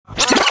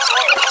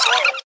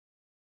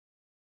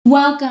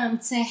Welcome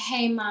to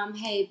Hey Mom,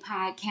 Hey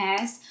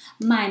podcast.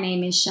 My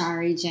name is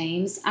Shari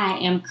James. I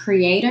am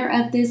creator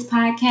of this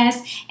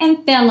podcast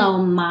and fellow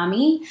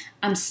mommy.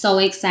 I'm so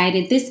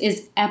excited. This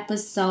is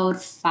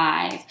episode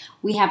 5.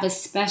 We have a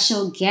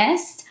special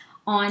guest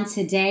on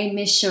today,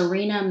 Miss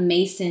Sharina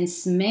Mason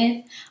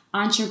Smith,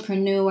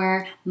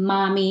 entrepreneur,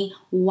 mommy,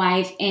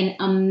 wife, and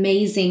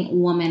amazing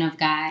woman of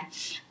God.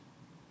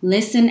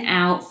 Listen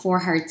out for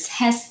her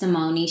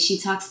testimony. She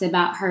talks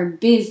about her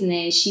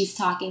business. She's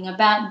talking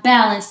about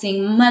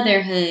balancing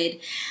motherhood.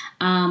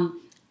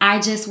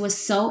 I just was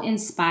so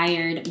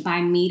inspired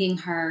by meeting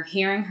her,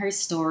 hearing her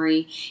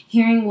story,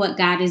 hearing what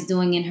God is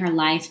doing in her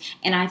life.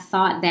 And I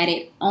thought that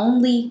it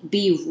only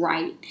be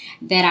right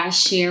that I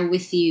share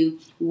with you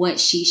what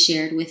she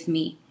shared with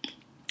me.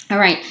 All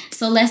right,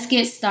 so let's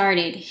get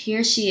started.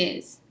 Here she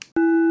is.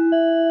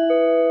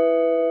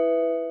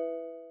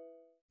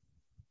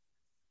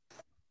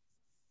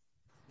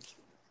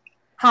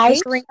 Hi,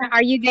 Hey, Sharina.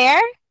 Are you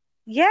there?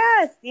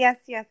 yes.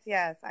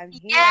 I'm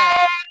here.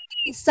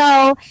 Yay!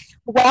 So,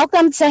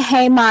 welcome to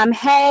Hey Mom,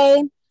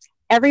 Hey,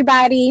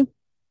 everybody.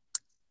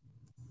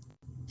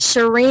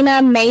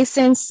 Sharina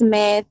Mason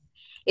Smith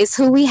is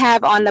who we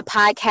have on the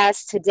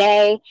podcast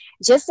today.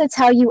 Just to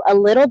tell you a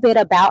little bit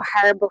about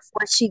her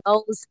before she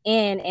goes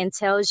in and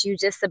tells you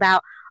just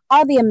about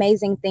all the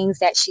amazing things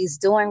that she's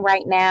doing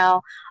right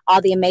now,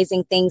 all the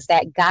amazing things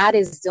that God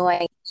is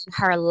doing in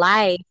her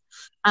life.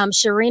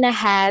 Sharina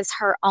has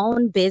her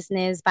own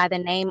business by the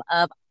name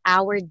of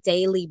Our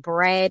Daily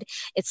Bread.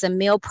 It's a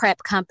meal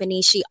prep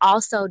company. She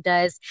also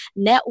does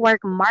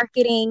network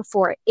marketing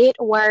for It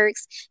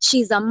Works.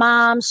 She's a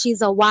mom,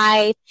 she's a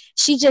wife,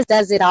 she just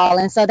does it all.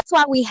 And so that's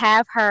why we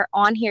have her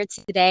on here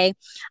today.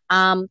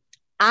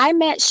 I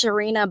met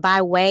Sharina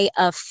by way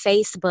of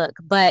Facebook,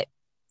 but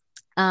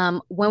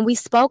when we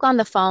spoke on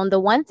the phone, the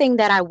one thing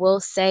that I will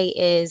say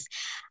is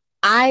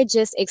I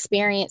just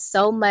experienced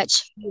so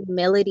much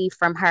humility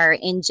from her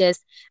in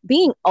just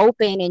being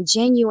open and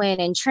genuine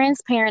and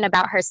transparent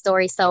about her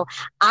story. So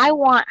I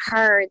want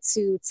her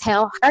to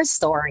tell her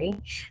story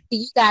to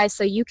you guys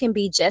so you can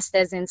be just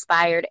as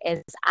inspired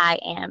as I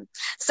am.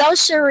 So,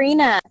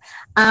 Sharina,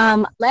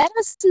 let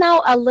us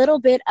know a little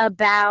bit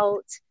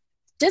about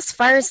just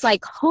first,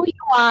 like who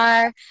you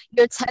are,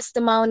 your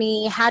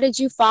testimony, how did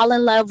you fall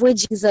in love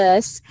with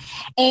Jesus,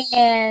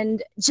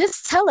 and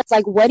just tell us,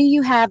 like, what do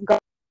you have going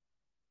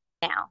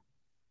now?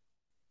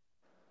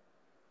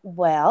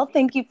 Well,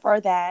 thank you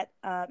for that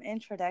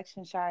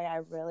introduction, Shari. I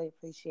really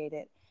appreciate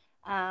it.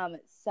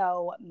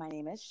 So my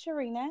name is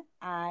Sharina.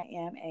 I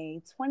am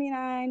a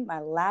 29, my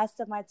last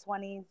of my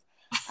 20s,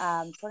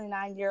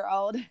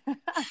 29-year-old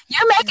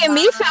You're making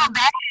me feel mom.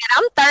 bad.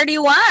 I'm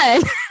 31.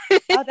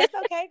 Oh, that's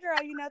okay, girl.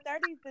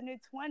 30 is the new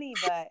 20,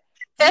 but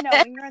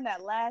when you're in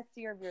that last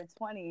year of your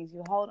 20s,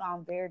 you hold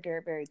on very,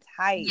 very, very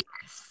tight.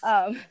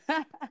 I think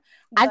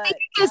But it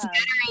gets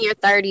better in your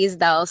 30s,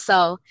 though.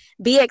 So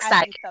be I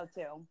excited. think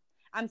so too.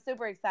 I'm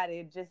super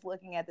excited just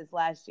looking at this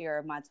last year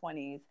of my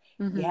 20s. It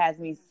Mm-hmm. has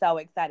me so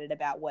excited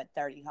about what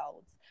 30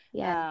 holds.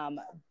 Yeah. Um,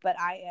 but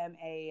I am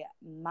a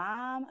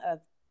mom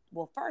of,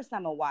 well, first,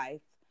 I'm a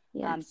wife to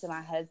Yes.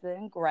 my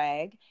husband,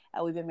 Greg.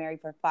 We've been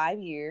married for 5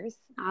 years.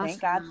 Thank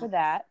God for Awesome.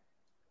 that.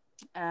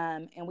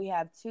 And we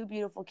have two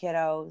beautiful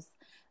kiddos.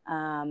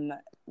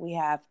 We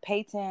have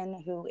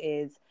Peyton, who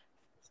is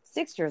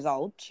 6 years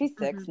old. She's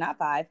Mm-hmm. 6, not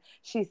 5.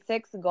 She's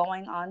 6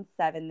 going on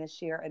 7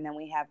 this year. And then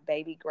we have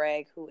baby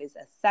Greg, who is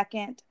a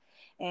second,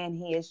 and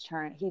he just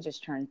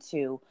turned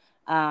 2.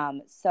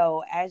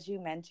 So as you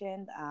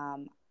mentioned,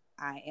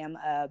 I am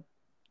a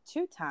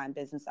two-time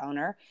business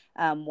owner.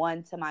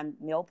 One to my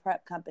meal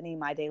prep company,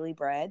 My Daily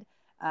Bread,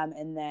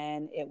 and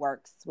then It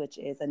Works, which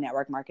is a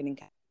network marketing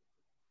company.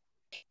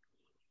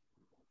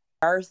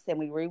 First, and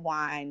we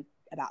rewind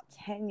about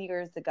 10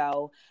 years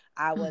ago.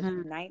 I was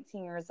Mm-hmm.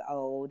 19 years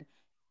old.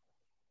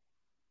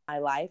 My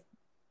life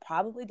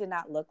probably did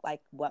not look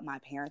like what my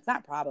parents,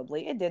 not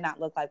probably, it did not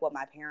look like what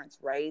my parents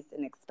raised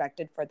and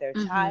expected for their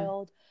Mm-hmm.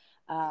 child.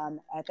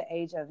 At the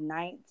age of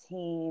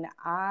 19,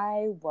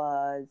 I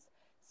was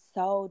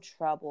so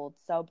troubled,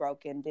 so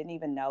broken, didn't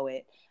even know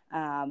it.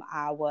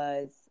 I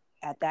was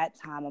at that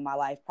time of my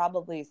life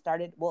probably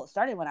started, well, it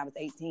started when I was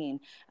 18,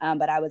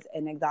 but I was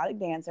an exotic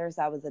dancer.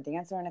 So I was a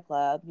dancer in a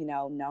club,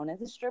 known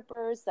as a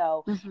stripper.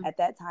 So Mm-hmm. at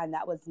that time,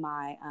 that was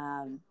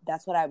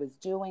that's what I was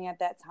doing at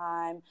that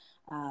time.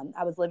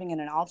 I was living in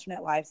an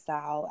alternate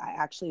lifestyle. I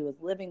actually was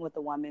living with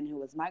a woman who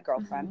was my Mm-hmm.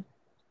 girlfriend.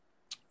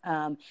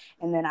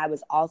 And then I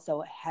was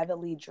also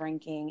heavily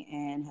drinking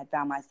and had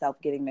found myself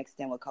getting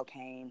mixed in with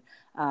cocaine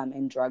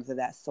and drugs of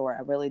that sort.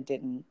 I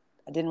didn't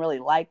really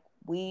like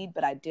weed,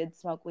 but I did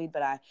smoke weed.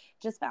 But I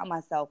just found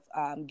myself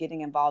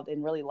getting involved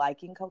in really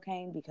liking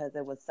cocaine because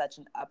it was such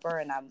an upper,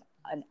 and I'm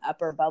an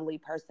upper bubbly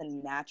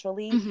person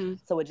naturally. Mm-hmm.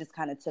 So it just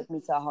kind of took me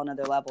to a whole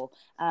nother level.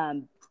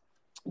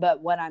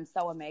 But what I'm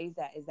so amazed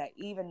at is that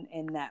even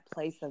in that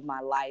place of my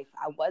life,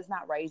 I was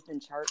not raised in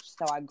church.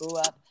 So I grew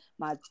up,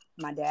 my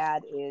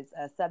dad is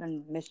a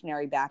Southern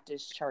Missionary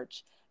Baptist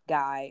Church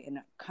guy in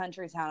a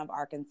country town of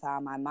Arkansas.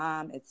 My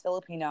mom is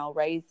Filipino,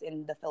 raised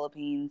in the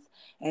Philippines,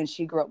 and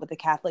she grew up with a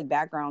Catholic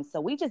background.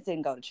 So we just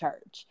didn't go to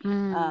church.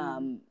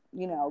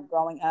 You know,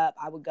 growing up,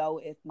 I would go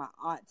if my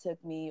aunt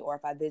took me or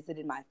if I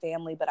visited my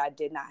family, but I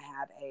did not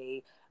have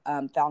a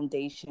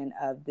foundation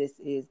of this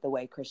is the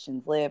way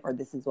Christians live or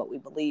this is what we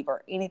believe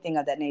or anything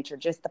of that nature,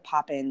 just the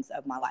pop-ins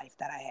of my life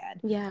that I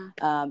had. Yeah.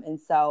 And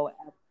so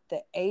at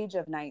the age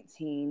of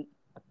 19,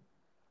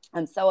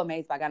 I'm so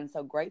amazed by God. I'm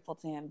so grateful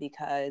to him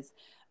because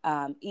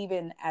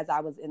even as I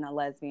was in a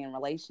lesbian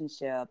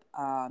relationship,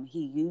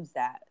 he used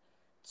that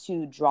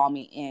to draw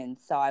me in.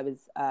 So I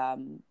was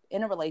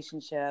in a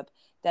relationship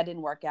that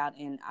didn't work out,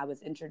 and I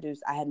was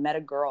introduced. I had met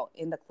a girl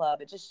in the club.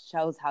 It just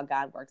shows how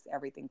God works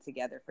everything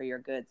together for your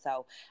good.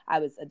 So I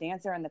was a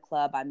dancer in the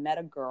club. I met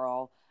a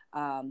girl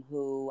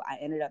who I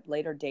ended up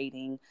later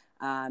dating.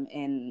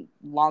 And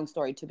long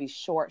story to be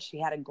short, she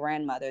had a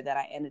grandmother that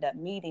I ended up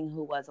meeting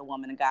who was a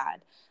woman of God.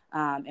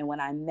 And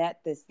when I met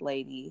this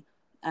lady,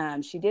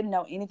 she didn't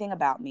know anything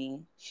about me.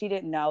 She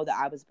didn't know that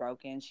I was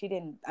broken.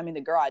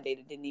 The girl I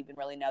dated didn't even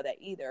really know that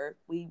either.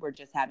 We were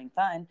just having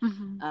fun.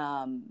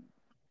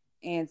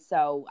 And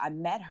so I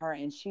met her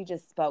and she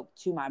just spoke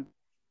to my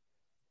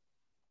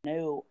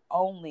knew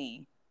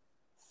only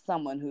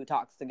someone who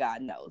talks to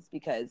God knows,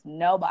 because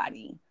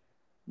nobody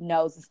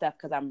knows the stuff,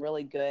 because I'm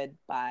really good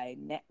by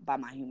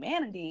my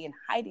humanity and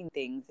hiding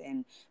things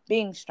and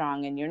being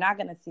strong, and you're not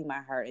going to see my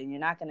hurt and you're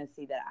not going to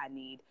see that I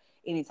need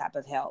any type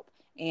of help.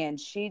 And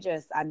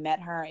I met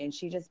her and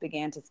she just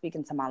began to speak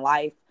into my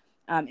life,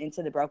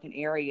 into the broken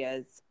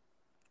areas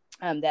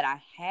that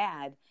I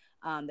had,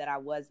 that I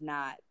was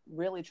not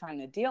really trying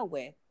to deal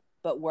with,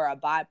 but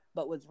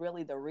was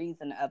really the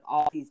reason of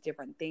all these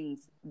different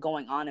things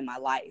going on in my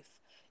life,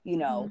 you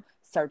know,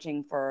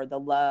 searching for the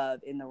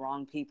love in the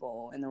wrong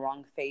people, in the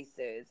wrong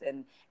faces,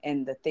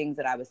 and the things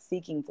that I was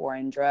seeking for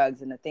in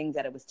drugs, and the things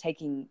that it was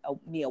taking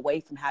me away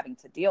from having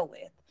to deal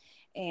with.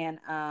 And,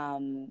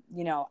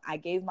 you know, I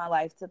gave my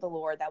life to the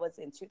Lord. That was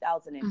in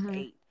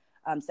 2008,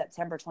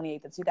 September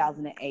 28th of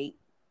 2008.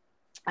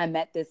 I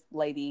met this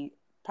lady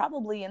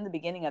probably in the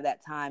beginning of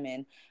that time.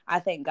 And I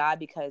thank God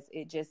because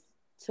it just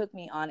took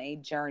me on a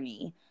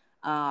journey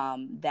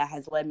that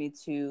has led me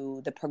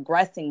to the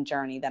progressing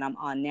journey that I'm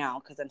on now,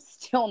 because I'm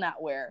still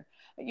not where,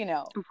 you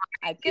know,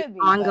 I could be.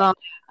 Ongoing,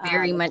 But,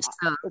 very much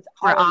so it's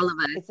for always, all of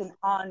us. it's an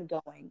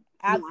ongoing,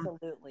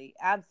 absolutely,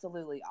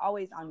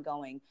 always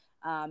ongoing.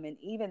 And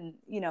even,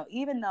 you know,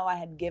 even though I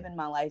had given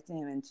my life to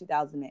him in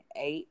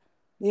 2008,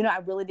 you know, I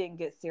really didn't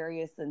get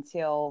serious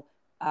until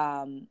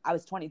I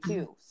was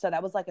 22. So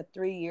that was like a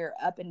 3-year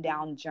up and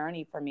down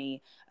journey for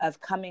me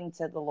of coming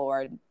to the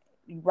Lord,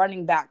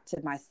 running back to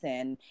my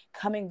sin,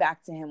 coming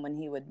back to him when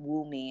he would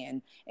woo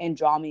me and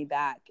draw me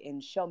back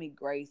and show me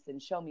grace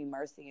and show me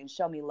mercy and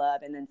show me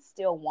love, and then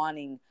still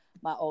wanting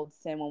my old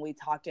sin. When we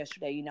talked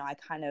yesterday, you know, I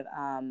kind of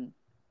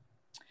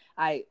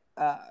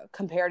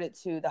compared it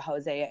to the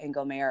Hosea and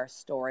Gomer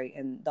story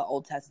in the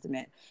Old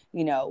Testament.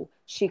 You know,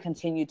 she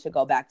continued to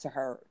go back to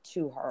her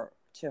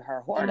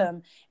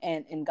whoredom,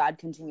 and God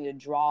continued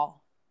to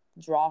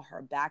draw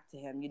her back to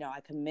him. You know,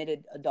 I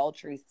committed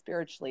adultery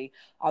spiritually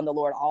on the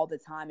Lord all the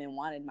time and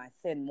wanted my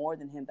sin more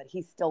than him, but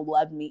he still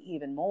loved me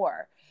even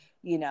more.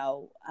 You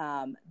know,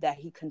 that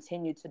he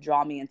continued to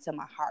draw me until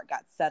my heart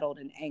got settled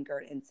and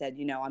anchored and said,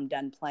 you know, I'm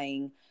done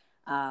playing.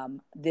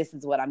 This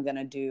is what I'm going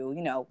to do,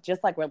 you know,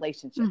 just like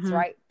relationships,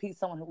 right?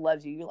 Someone who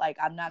loves you, you're like,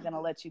 I'm not going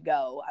to let you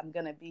go. I'm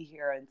going to be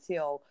here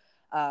until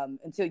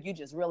you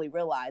just really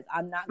realize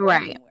I'm not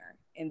going anywhere.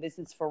 And this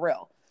is for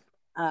real.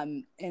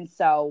 And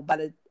so by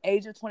the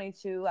age of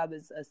 22, I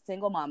was a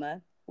single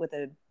mama with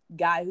a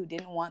guy who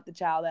didn't want the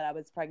child that I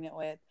was pregnant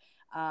with.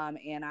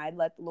 And I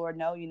let the Lord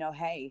know, you know,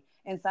 hey,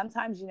 and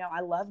sometimes, you know,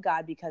 I love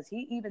God because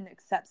he even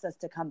accepts us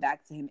to come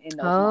back to him in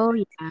those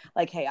moments.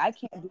 Like, hey, I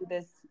can't do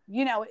this.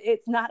 You know,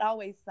 it's not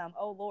always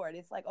oh Lord,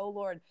 it's like, oh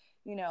Lord,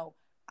 you know,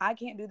 I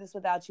can't do this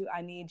without you.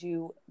 I need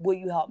you. Will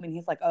you help me? And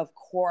he's like, of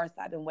course,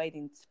 I've been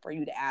waiting for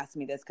you to ask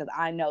me this, because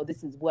I know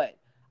this is what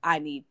I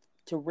need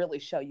to really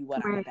show you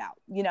what I'm about.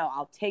 You know,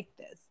 I'll take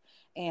this.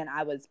 And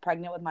I was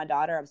pregnant with my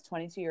daughter. I was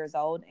 22 years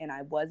old, and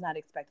I was not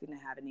expecting to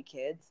have any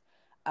kids.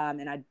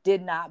 And I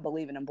did not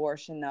believe in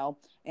abortion, though.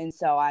 And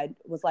so I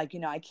was like, you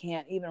know, I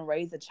can't even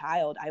raise a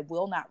child. I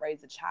will not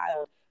raise a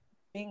child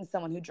being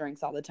someone who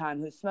drinks all the time,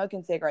 who's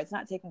smoking cigarettes,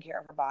 not taking care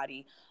of her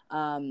body,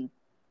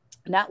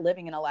 not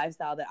living in a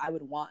lifestyle that I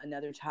would want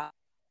another child.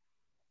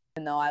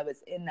 Even though I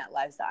was in that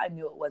lifestyle, I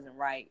knew it wasn't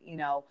right. You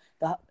know,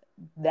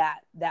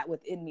 that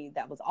within me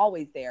that was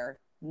always there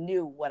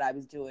knew what I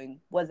was doing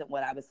wasn't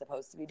what I was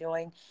supposed to be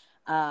doing.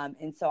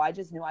 And so I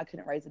just knew I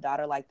couldn't raise a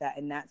daughter like that.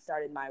 And that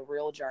started my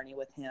real journey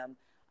with him,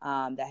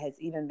 that has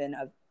even been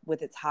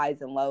with its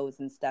highs and lows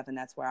and stuff. And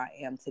that's where I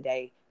am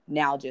today,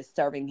 now just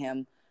serving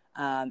him,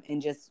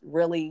 and just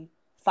really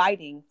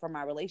fighting for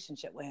my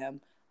relationship with him,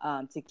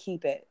 to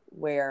keep it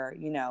where,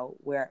 you know,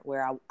 where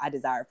I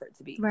desire for it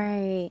to be.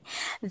 Right.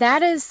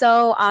 That is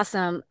so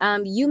awesome.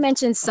 You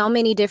mentioned so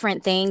many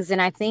different things,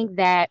 and I think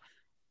that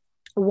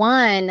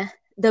one,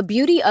 the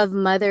beauty of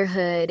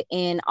motherhood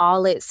in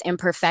all its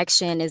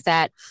imperfection is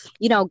that,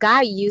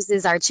 God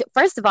uses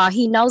first of all,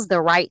 he knows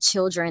the right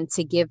children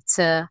to give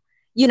to,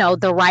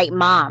 the right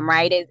mom,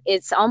 right?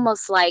 It's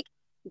almost like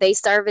they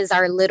serve as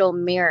our little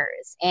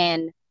mirrors.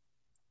 And,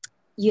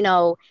 you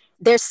know,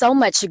 there's so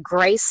much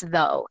grace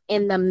though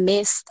in the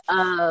midst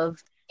of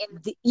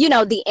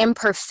the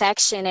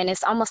imperfection. And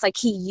it's almost like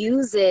he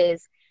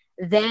uses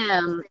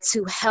them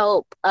to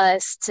help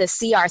us to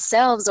see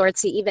ourselves, or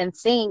to even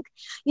think,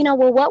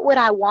 well, what would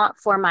I want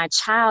for my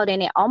child?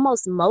 And it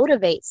almost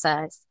motivates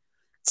us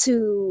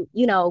to,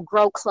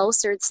 grow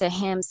closer to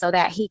him so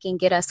that he can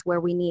get us where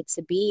we need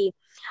to be.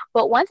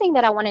 But one thing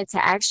that I wanted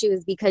to ask you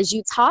is, because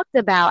you talked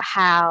about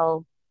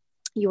how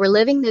you were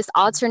living this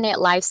alternate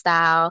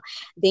lifestyle,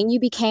 then you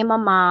became a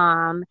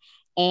mom,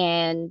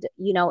 and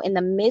in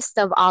the midst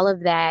of all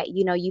of that,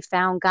 you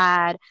found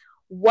God.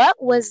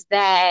 What was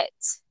that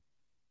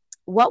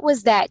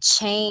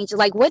change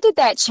like? What did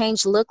that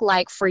change look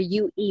like for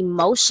you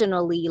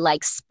emotionally,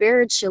 like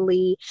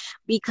spiritually?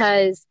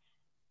 Because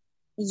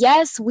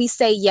yes, we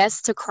say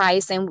yes to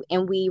Christ,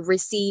 and we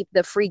receive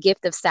the free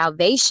gift of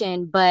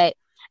salvation, but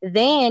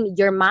then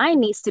your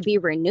mind needs to be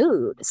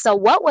renewed. So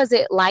what was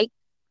it like,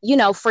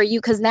 for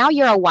you? Because now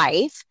you're a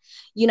wife,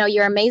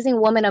 you're an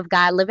amazing woman of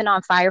God living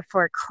on fire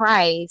for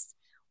Christ.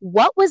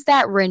 What was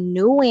that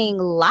renewing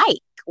like?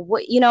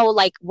 What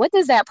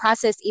does that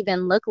process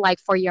even look like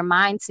for your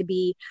mind to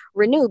be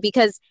renewed?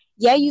 Because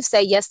yeah, you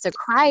say yes to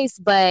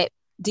Christ, but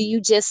do you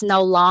just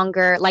no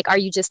longer are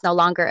you just no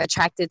longer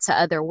attracted to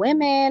other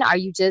women? Are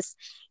you just,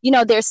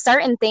 there's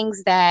certain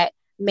things that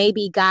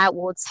maybe God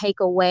will take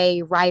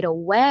away right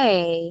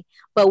away,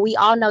 but we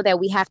all know that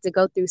we have to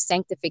go through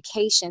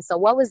sanctification. So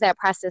what was that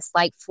process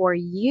like for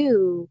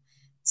you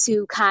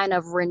to kind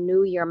of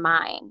renew your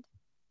mind?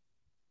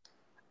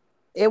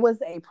 It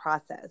was a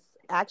process.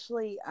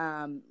 Actually,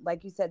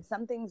 like you said,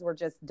 some things were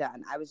just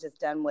done. I was just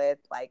done with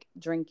like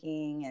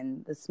drinking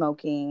and the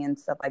smoking and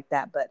stuff like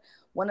that. But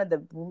one of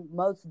the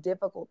most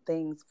difficult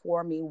things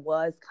for me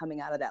was coming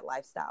out of that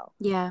lifestyle.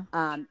 Yeah.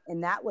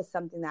 And that was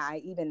something that I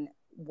even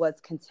was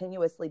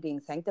continuously being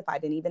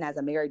sanctified, and even as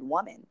a married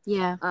woman.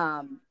 Yeah.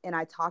 And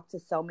I talked to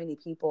so many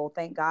people,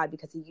 thank God,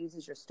 because he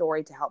uses your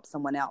story to help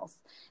someone else.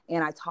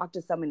 And I talked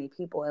to so many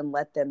people and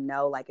let them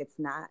know, like,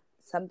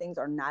 some things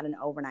are not an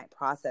overnight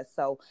process.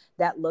 So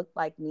that looked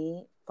like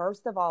me,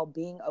 first of all,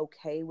 being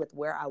okay with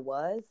where I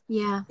was.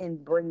 Yeah.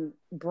 And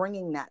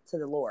bringing that to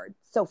the Lord.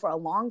 So for a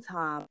long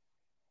time,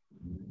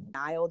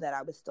 denial that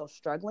I was still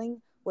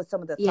struggling with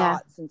some of the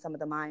thoughts and some of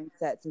the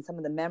mindsets and some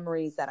of the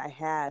memories that I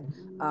had,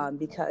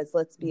 because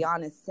let's be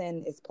honest,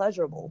 sin is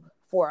pleasurable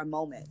for a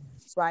moment,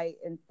 right?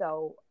 And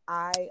so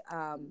I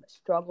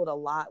struggled a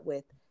lot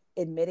with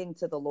admitting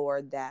to the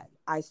Lord that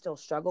I still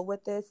struggle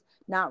with this,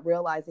 not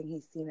realizing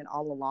he's seen it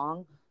all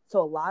along.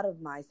 So a lot of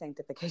my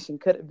sanctification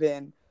could have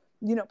been,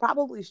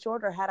 probably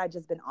shorter had I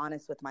just been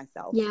honest with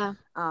myself. Yeah.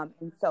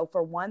 And so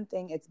for one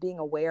thing, it's being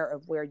aware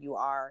of where you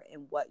are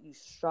and what you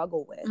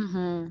struggle with,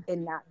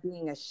 and not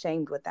being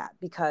ashamed with that,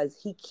 because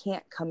he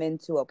can't come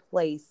into a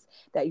place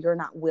that you're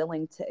not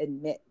willing to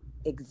admit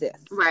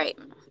exists. Right.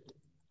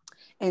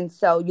 And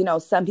so,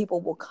 some people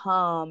will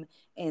come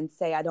and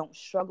say, I don't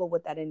struggle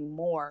with that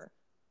anymore,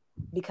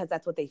 because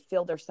that's what they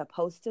feel they're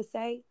supposed to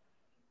say.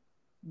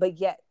 But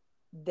yet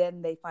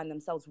then they find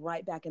themselves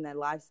right back in that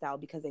lifestyle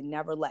because they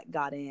never let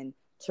God in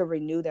to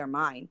renew their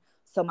mind.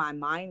 So my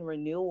mind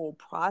renewal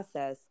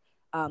process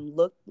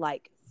looked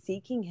like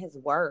seeking his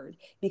word,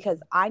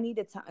 because I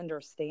needed to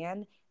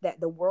understand that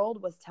the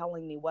world was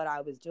telling me what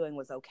I was doing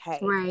was okay.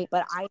 Right.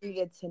 But I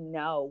needed to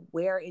know,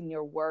 where in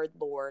your word,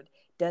 Lord,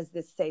 does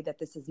this say that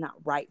this is not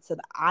right, so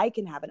that I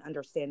can have an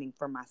understanding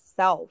for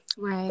myself,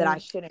 Right. that I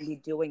shouldn't be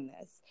doing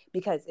this.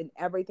 Because in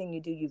everything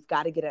you do, you've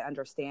got to get an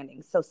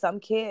understanding. So some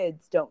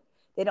kids don't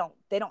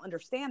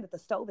understand that the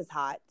stove is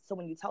hot. So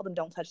when you tell them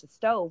don't touch the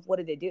stove,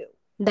 what do?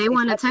 They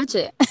want to touch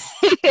it.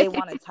 They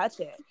want to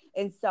touch it.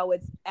 And so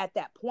it's at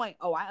that point,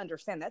 oh, I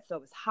understand that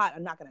stove is hot.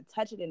 I'm not going to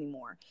touch it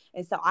anymore.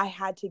 And so I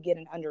had to get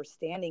an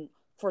understanding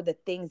for the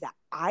things that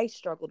I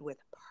struggled with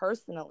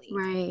personally.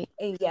 Right.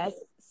 And yes,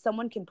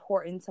 someone can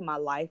pour into my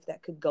life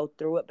that could go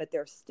through it, but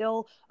there's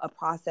still a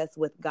process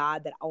with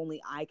God that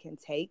only I can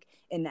take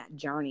in that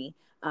journey,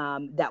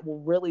 that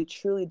will really,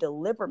 truly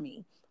deliver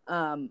me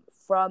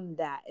from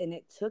that. And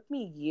it took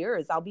me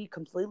years. I'll be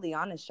completely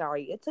honest,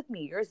 Shari. It took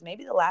me years,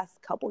 maybe the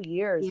last couple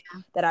years,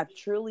 that I've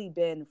truly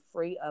been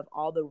free of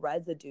all the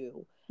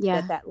residue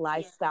that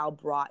lifestyle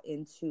brought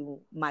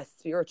into my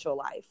spiritual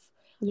life.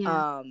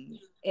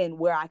 And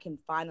where I can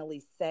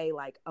finally say,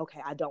 like,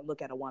 okay, I don't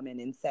look at a woman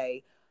and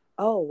say,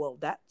 oh, well,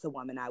 that's a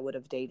woman I would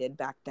have dated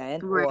back then.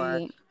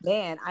 Right. Or,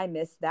 man, I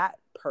miss that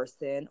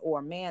person.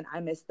 Or, man, I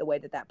miss the way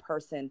that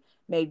person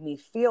made me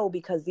feel.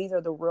 Because these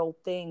are the real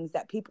things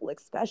that people,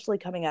 especially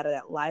coming out of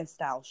that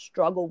lifestyle,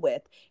 struggle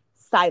with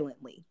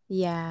silently.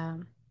 Yeah.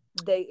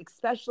 They,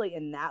 especially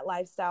in that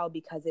lifestyle,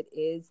 because it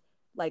is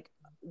like,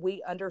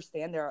 we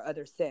understand there are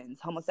other sins.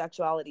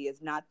 Homosexuality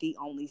is not the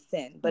only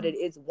sin, but it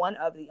is one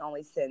of the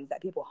only sins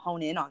that people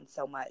hone in on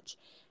so much.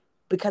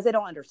 because they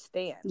don't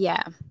understand.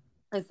 Yeah.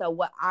 And so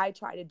what I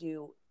try to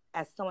do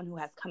as someone who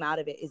has come out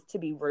of it is to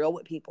be real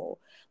with people.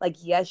 Like,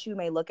 yes, you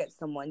may look at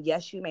someone,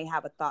 yes, you may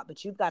have a thought,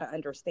 but you've got to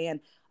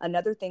understand.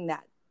 Another thing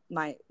that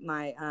my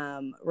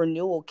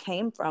renewal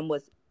came from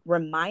was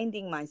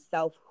reminding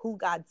myself who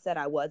God said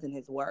I was in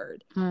his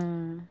word.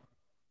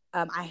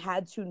 I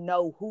had to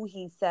know who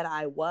he said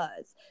I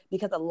was,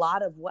 because a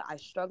lot of what I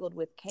struggled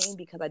with came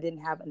because I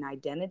didn't have an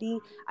identity.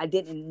 I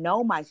didn't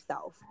know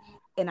myself.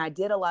 And I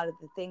did a lot of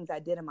the things I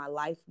did in my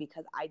life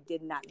because I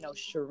did not know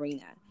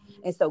Sharina.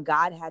 And so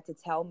God had to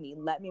tell me,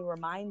 let me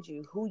remind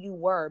you who you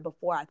were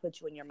before I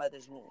put you in your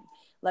mother's womb.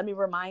 Let me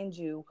remind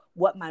you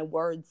what my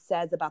word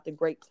says about the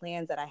great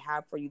plans that I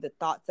have for you, the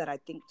thoughts that I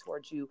think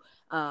towards you,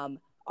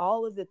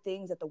 all of the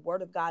things that the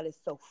word of God is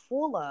so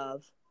full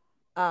of.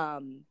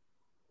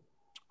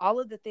 All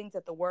of the things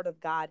that the word of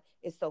God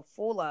is so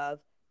full of,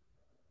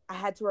 I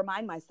had to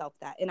remind myself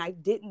that. And I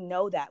didn't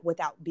know that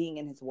without being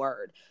in his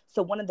word.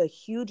 So one of the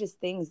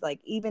hugest things, like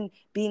even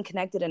being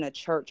connected in a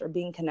church or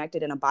being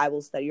connected in a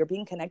Bible study or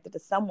being connected to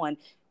someone,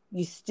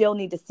 you still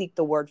need to seek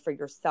the word for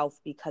yourself,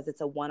 because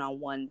it's a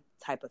one-on-one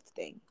type of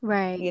thing.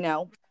 Right. You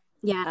know?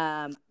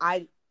 Yeah.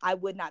 I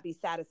would not be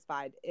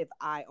satisfied if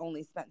I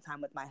only spent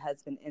time with my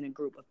husband in a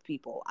group of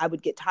people. I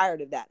would get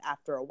tired of that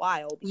after a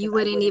while. You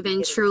wouldn't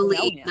even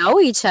truly know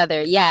each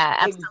other. Yeah,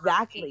 absolutely.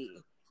 Exactly.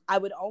 I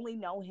would only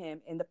know him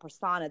in the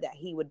persona that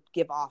he would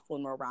give off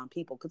when we're around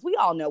people, because we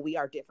all know we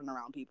are different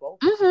around people.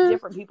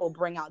 Different people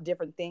bring out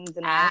different things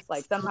in us.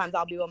 Like sometimes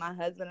I'll be with my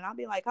husband and I'll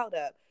be like, hold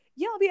up,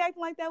 you don't be acting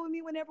like that with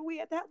me whenever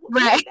we at that.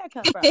 Where did that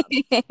come from?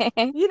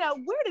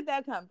 Where did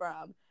that come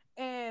from?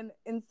 And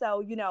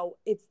so,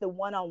 it's the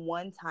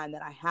one-on-one time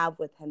that I have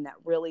with him that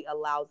really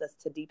allows us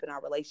to deepen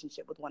our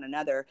relationship with one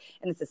another.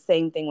 And it's the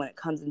same thing when it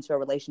comes into a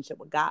relationship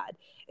with God.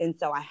 And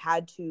so I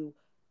had to,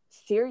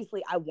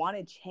 seriously, I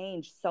wanted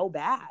change so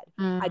bad.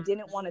 I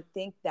didn't want to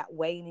think that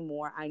way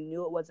anymore. I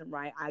knew it wasn't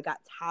right. I got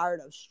tired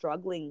of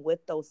struggling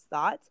with those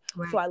thoughts.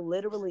 Right. So I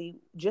literally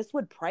just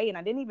would pray, and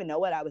I didn't even know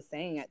what I was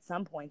saying at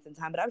some points in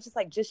time, but I was just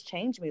like, just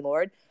change me,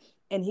 Lord.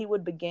 And he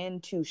would begin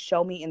to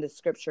show me in the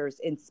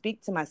scriptures and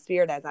speak to my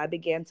spirit as I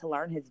began to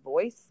learn his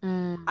voice.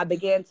 I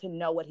began to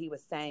know what he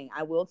was saying.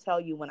 I will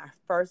tell you, when I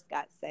first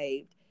got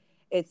saved,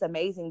 it's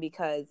amazing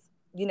because,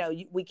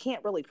 we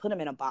can't really put him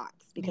in a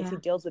box, because he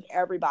deals with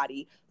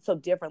everybody so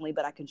differently,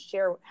 but I can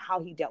share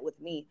how he dealt with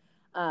me.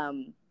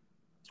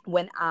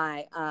 When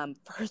I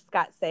first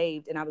got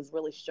saved and I was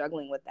really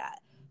struggling with that,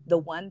 the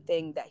one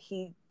thing that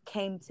he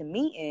came to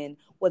me in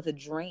was a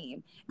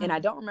dream. And I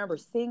don't remember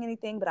seeing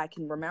anything, but I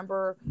can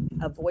remember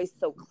a voice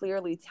so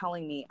clearly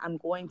telling me, I'm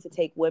going to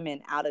take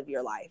women out of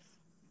your life.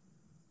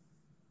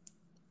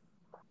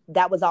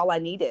 That was all I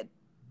needed.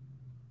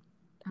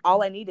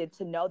 All I needed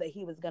to know that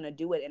he was going to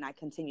do it, and I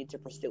continued to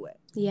pursue it.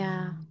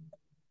 Yeah.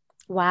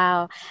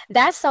 Wow.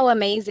 That's so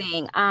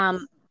amazing.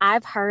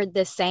 I've heard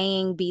the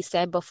saying be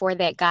said before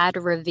that God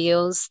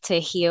reveals to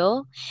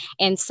heal.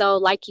 And so,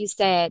 like you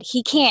said,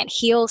 he can't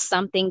heal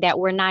something that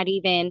we're not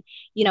even,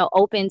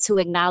 open to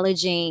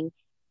acknowledging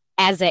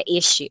as an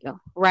issue,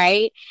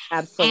 right?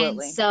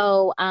 Absolutely. And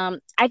so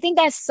I think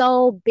that's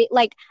so big.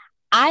 Like,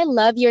 I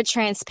love your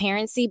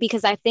transparency,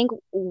 because I think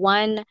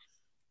one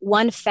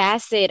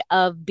facet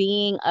of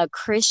being a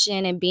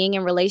Christian and being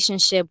in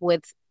relationship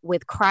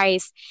with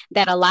Christ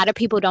that a lot of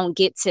people don't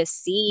get to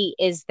see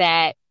is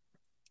that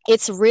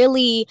it's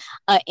really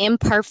an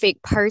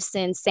imperfect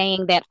person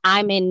saying that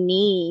I'm in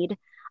need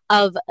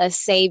of a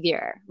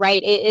savior,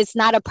 right? It's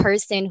not a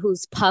person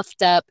who's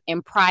puffed up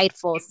and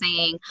prideful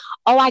saying,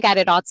 oh, I got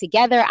it all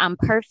together, I'm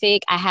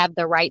perfect, I have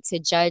the right to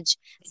judge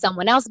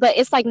someone else. But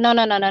it's like, no.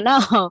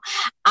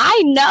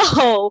 I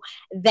know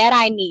that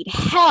I need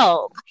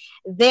help.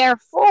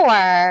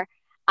 Therefore,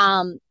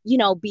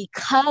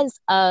 because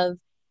of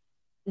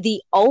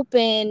the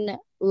open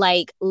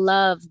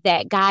love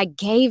that God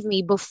gave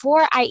me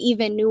before I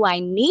even knew I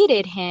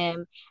needed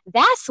him,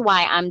 that's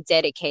why I'm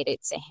dedicated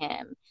to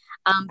him.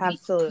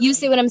 Absolutely. You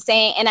see what I'm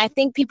saying? And I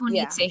think people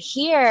need to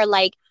hear,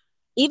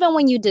 even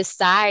when you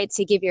decide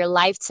to give your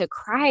life to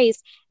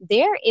Christ,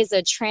 there is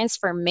a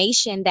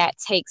transformation that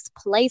takes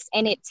place,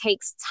 and it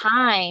takes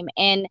time,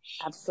 and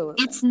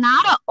absolutely, it's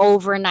not an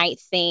overnight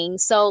thing.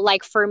 So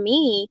for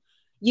me,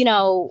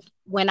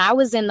 when I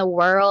was in the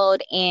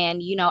world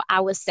and, I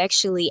was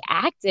sexually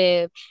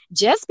active,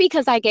 just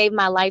because I gave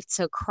my life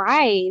to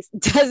Christ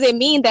doesn't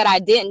mean that I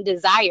didn't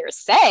desire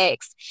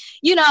sex,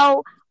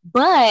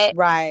 but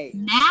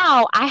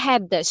now I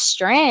have the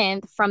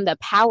strength from the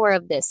power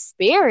of the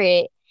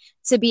Spirit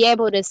to be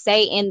able to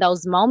say in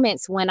those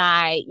moments when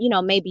I,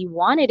 maybe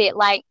wanted it,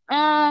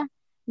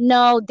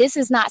 no, this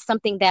is not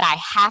something that I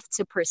have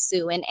to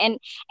pursue. And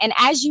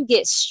as you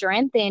get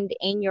strengthened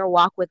in your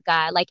walk with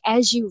God,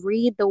 as you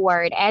read the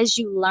word, as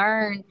you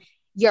learn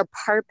your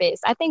purpose,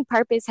 I think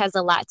purpose has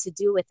a lot to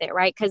do with it,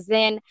 right? Because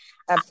then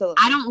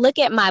absolutely, I don't look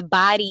at my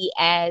body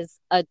as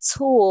a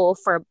tool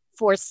for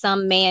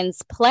some man's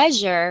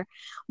pleasure,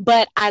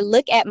 but I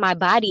look at my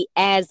body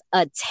as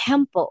a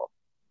temple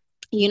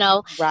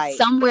Right.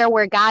 somewhere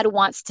where God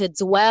wants to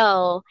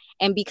dwell.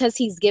 And because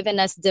he's given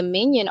us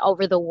dominion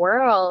over the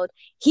world,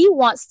 he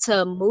wants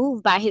to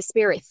move by his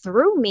spirit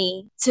through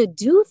me to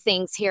do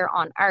things here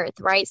on earth,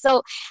 right?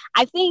 So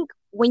I think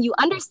when you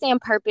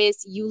understand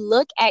purpose, you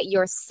look at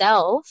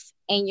yourself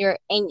and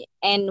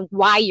and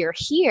why you're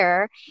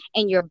here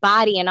and your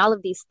body and all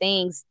of these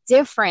things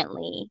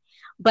differently.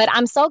 But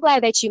I'm so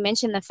glad that you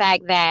mentioned the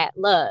fact that,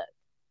 look,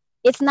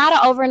 it's not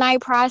an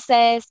overnight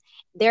process.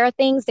 There are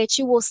things that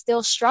you will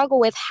still struggle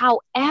with.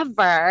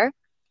 However,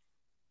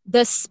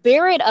 the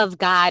Spirit of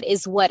God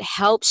is what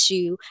helps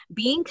you.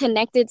 Being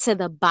connected to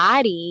the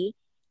body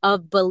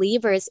of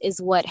believers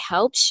is what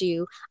helps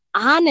you.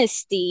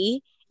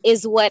 Honesty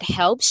is what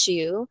helps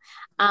you.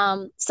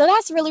 So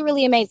that's really,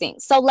 really amazing.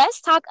 So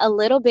let's talk a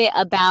little bit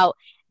about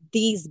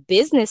these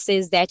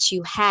businesses that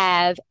you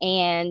have.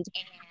 And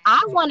I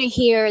want to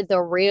hear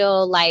the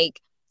real, like,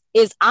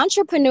 is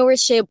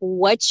entrepreneurship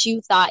what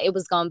you thought it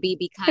was going to be?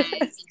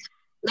 Because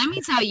let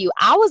me tell you,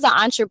 I was an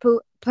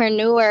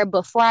entrepreneur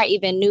before I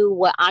even knew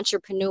what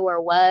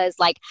entrepreneur was.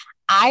 Like,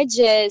 I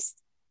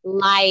just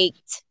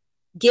liked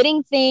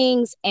getting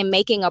things and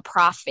making a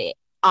profit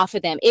off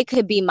of them. It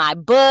could be my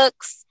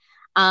books.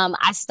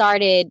 I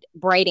started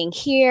braiding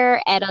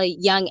hair at a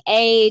young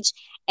age.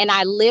 And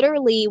I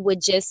literally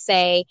would just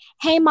say,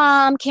 hey,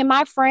 mom, can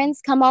my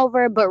friends come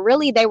over? But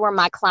really, they were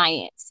my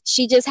clients.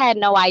 She just had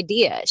no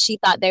idea. She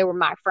thought they were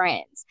my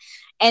friends.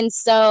 And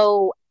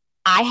so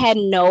I had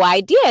no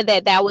idea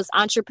that that was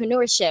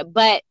entrepreneurship.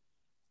 But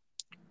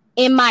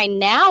in my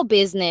now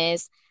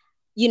business,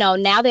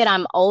 now that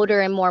I'm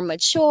older and more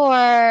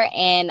mature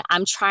and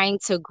I'm trying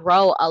to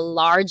grow a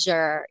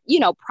larger,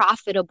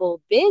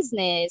 profitable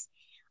business,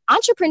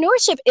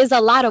 entrepreneurship is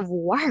a lot of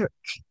work.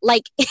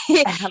 Like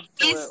it's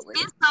Absolutely.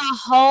 a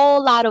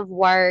whole lot of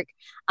work.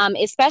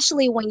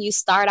 Especially when you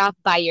start off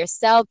by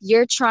yourself,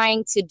 you're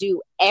trying to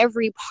do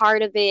every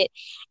part of it.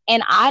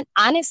 And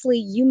honestly,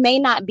 you may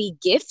not be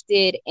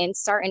gifted in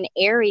certain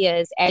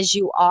areas as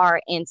you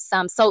are in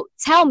some. So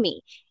tell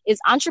me, is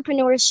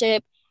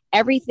entrepreneurship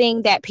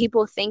everything that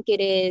people think it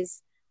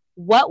is?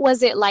 What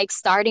was it like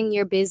starting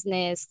your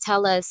business?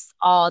 Tell us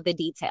all the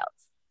details.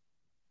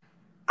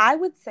 I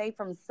would say,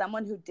 from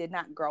someone who did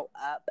not grow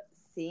up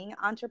seeing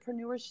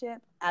entrepreneurship,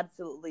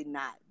 absolutely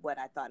not what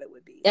I thought it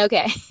would be.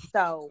 Okay.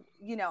 So,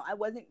 I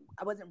wasn't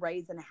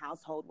raised in a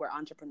household where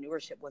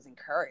entrepreneurship was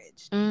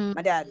encouraged. Mm.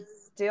 My dad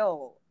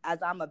still,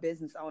 as I'm a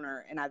business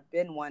owner and I've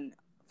been one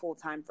full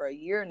time for a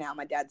year now,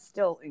 my dad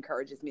still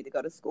encourages me to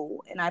go to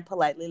school, and I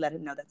politely let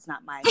him know that's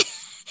not my Is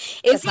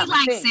that's he not my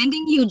like thing.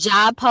 sending you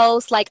job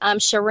posts like,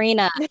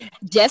 Sharina,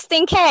 just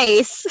in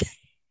case?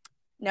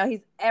 No,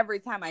 he's every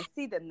time I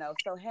see them though.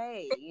 So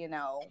hey,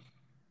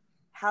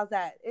 how's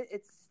that?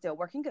 It's still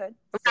working good.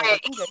 Still Right.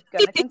 working good.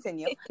 Gonna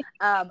continue.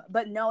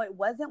 But no, it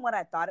wasn't what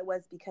I thought it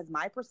was, because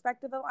my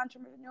perspective of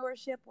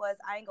entrepreneurship was,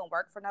 I ain't gonna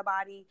work for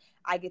nobody.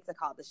 I get to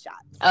call the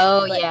shots.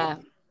 Oh, But yeah.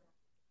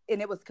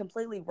 and it was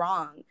completely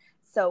wrong.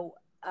 So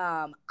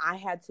I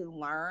had to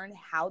learn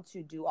how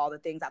to do all the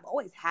things. I've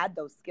always had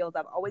those skills.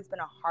 I've always been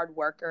a hard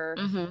worker.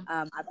 Mm-hmm.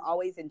 I've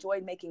always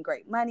enjoyed making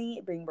great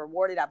money, being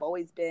rewarded. I've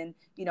always been,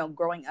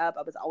 growing up,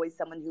 I was always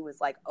someone who was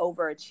like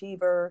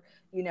overachiever,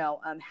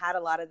 had a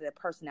lot of the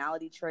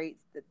personality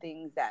traits, the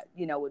things that,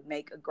 would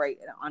make a great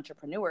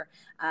entrepreneur.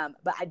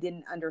 But I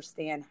didn't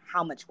understand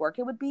how much work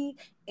it would be.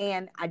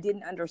 And I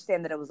didn't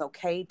understand that it was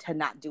okay to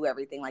not do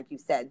everything, like you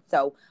said.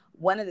 So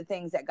one of the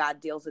things that God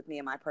deals with me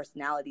in my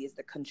personality is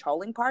the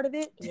controlling part of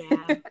it.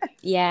 Yeah.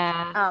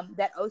 Yeah.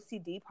 That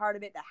OCD part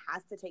of it, that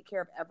has to take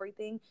care of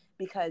everything,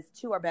 because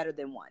two are better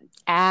than one.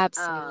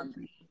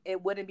 Absolutely.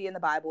 It wouldn't be in the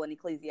Bible in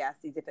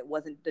Ecclesiastes if it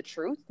wasn't the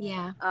truth.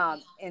 Yeah.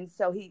 And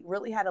so he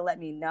really had to let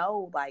me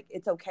know, like,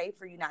 it's okay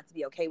for you not to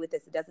be okay with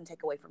this. It doesn't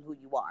take away from who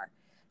you are.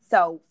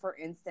 So, for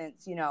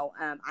instance,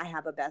 I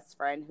have a best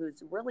friend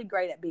who's really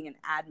great at being an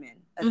admin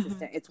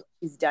assistant. Mm-hmm. It's what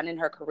she's done in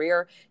her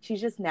career.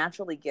 She's just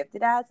naturally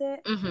gifted as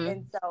it. Mm-hmm.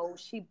 And so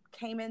she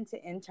came in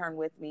to intern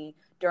with me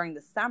during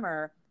the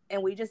summer,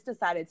 and we just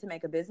decided to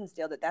make a business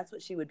deal that that's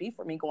what she would be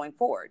for me going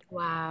forward.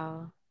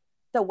 Wow.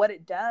 So what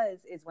it does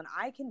is, when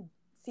I can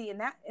see in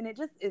that, and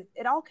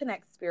it all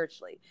connects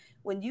spiritually.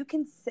 When you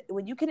can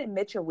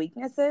admit your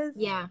weaknesses,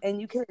 yeah, and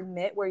you can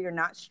admit where you're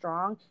not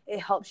strong, it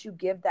helps you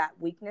give that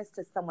weakness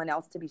to someone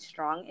else to be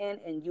strong in,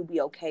 and you'll be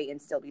okay and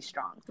still be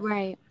strong.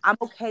 Right. I'm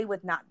okay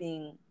with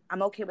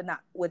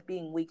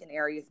being weak in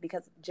areas,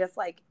 because just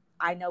like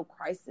I know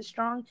Christ is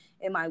strong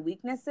in my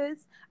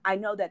weaknesses, I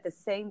know that the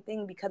same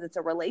thing, because it's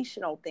a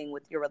relational thing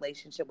with your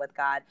relationship with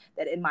God,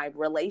 that in my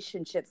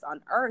relationships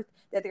on earth,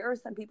 that there are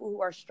some people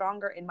who are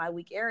stronger in my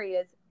weak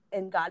areas,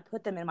 and God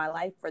put them in my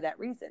life for that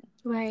reason.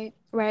 Right.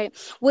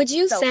 Would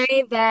you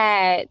say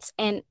that,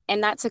 and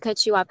not to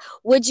cut you off,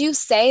 would you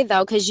say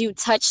though, because you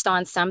touched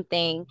on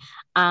something,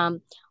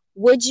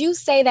 would you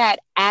say that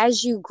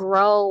as you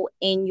grow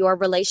in your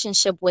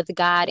relationship with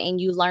God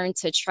and you learn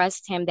to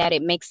trust him, that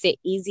it makes it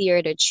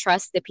easier to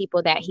trust the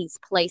people that he's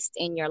placed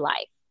in your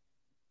life?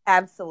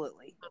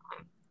 Absolutely.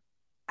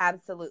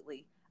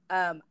 Absolutely.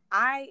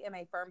 I am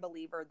a firm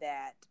believer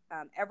that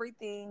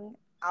everything,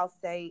 I'll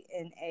say,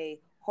 in a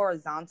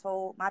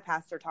horizontal, my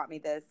pastor taught me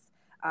this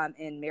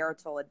in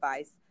marital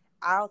advice.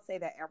 I'll say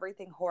that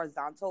everything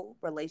horizontal,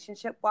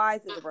 relationship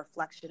wise, is a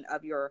reflection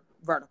of your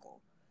vertical.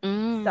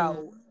 Mm.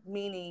 So,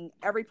 meaning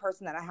every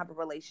person that I have a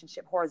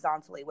relationship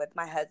horizontally with,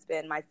 my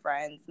husband, my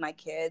friends, my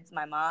kids,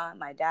 my mom,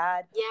 my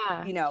dad,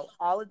 Yeah.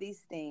 all of these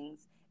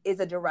things is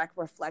a direct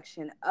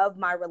reflection of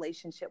my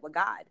relationship with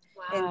God.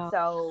 And Wow.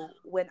 so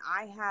when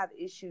I have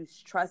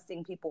issues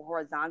trusting people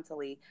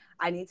horizontally,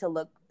 I need to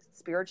look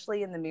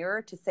spiritually in the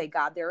mirror to say,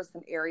 God, there are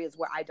some areas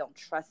where I don't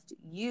trust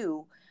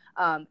you,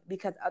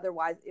 because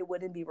otherwise it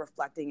wouldn't be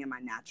reflecting in my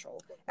natural.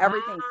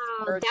 Everything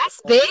Wow. That's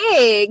spiritual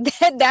big.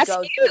 That's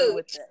goes through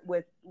with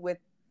huge.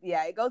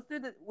 yeah, it goes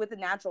through with the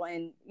natural.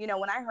 And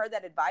when I heard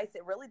that advice,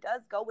 it really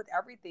does go with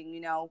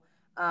everything,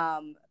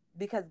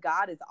 because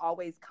God is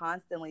always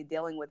constantly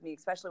dealing with me,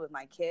 especially with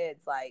my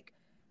kids. Like,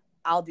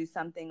 I'll do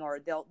something, or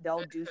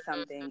they'll do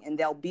something, and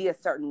they'll be a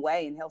certain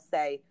way, and he'll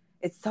say,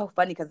 it's so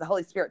funny because the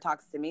Holy Spirit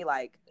talks to me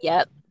like,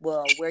 Yep.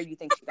 well, where do you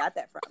think she got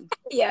that from?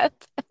 Yep.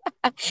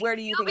 Where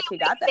do you think she We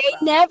got that say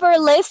from? never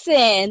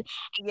listen.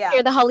 Yeah,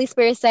 Hear the Holy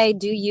Spirit say,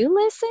 do you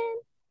listen?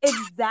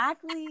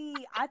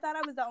 exactly. I thought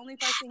I was the only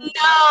person he talked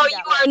No, to you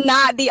that way. are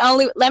not the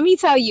only. Let me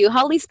tell you,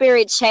 Holy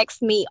Spirit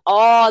checks me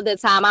all the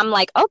time. I'm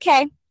like,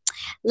 okay,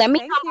 let me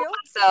Thank humble you.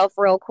 myself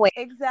real quick.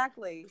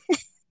 Exactly.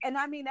 And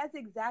I mean, that's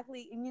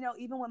exactly, and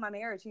even with my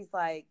marriage, he's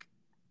like,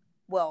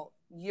 well,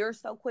 you're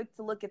so quick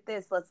to look at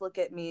this. Let's look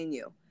at me and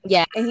you.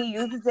 Yeah. And he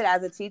uses it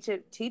as a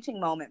teaching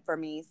moment for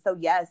me. So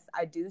yes,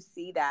 I do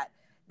see that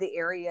the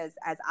areas,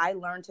 as I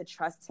learn to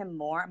trust him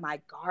more,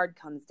 my guard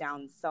comes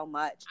down so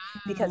much.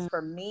 Because Mm,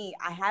 for me,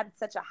 I had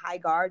such a high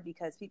guard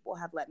because people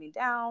have let me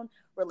down,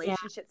 yeah.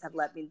 relationships have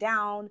let me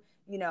down,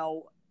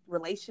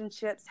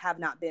 relationships have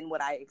not been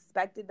what I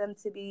expected them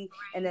to be.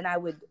 And then I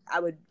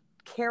would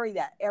carry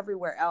that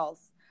everywhere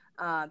else.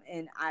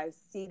 And I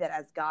see that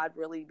as God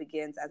really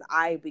begins, as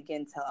I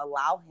begin to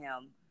allow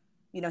him,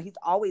 he's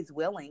always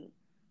willing,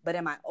 but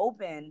am I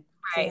open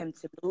to Right. him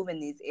to move in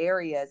these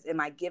areas?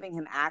 Am I giving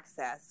him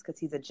access because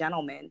he's a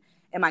gentleman?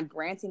 Am I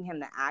granting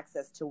him the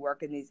access to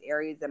work in these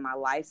areas in my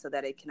life so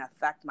that it can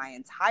affect my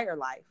entire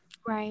life?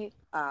 Right.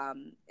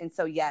 And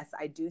so, yes,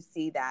 I do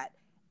see that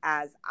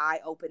as I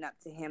open up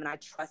to him and I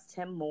trust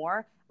him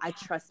more, I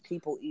trust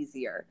people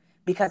easier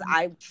because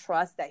I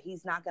trust that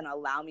he's not going to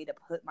allow me to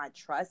put my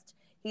trust.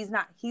 He's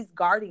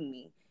guarding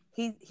me.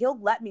 He'll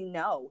let me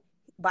know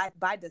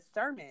by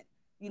discernment,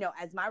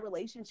 as my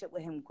relationship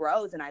with him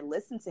grows and I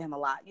listen to him a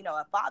lot.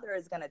 A father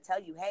is going to tell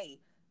you, hey,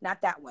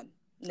 not that one.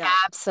 No.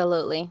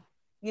 Absolutely.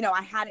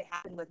 I had it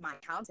happen with my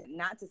accountant.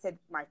 Not to say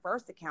my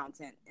first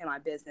accountant in my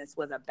business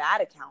was a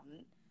bad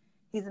accountant.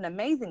 He's an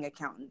amazing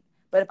accountant.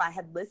 But if I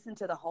had listened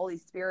to the Holy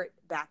Spirit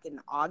back in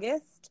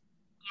August,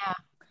 Yeah.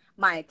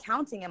 my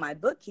accounting and my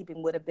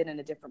bookkeeping would have been in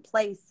a different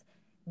place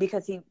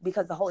because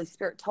the Holy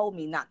Spirit told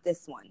me not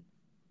this one.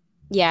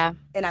 Yeah.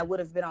 And I would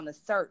have been on the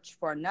search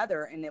for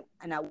another, and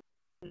I wouldn't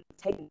have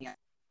taken it.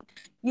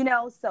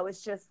 So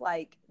it's just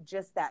like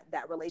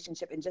that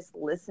relationship and just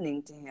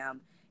listening to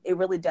him. It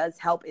really does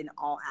help in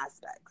all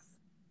aspects.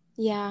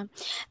 Yeah,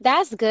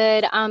 that's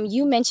good.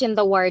 You mentioned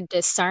the word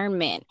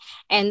discernment.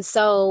 And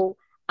so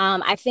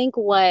I think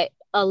what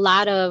a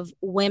lot of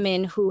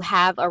women who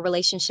have a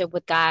relationship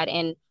with God,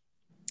 and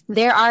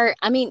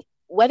I mean,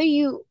 whether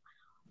you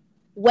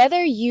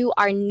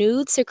are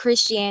new to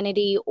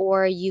Christianity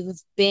or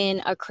you've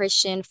been a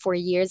Christian for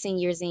years and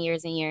years and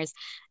years and years,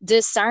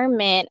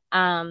 discernment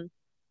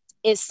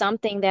is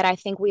something that I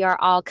think we are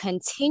all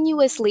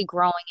continuously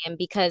growing in,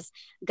 because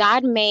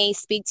God may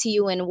speak to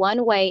you in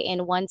one way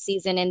in one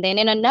season, and then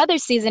in another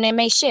season it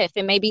may shift.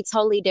 It may be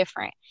totally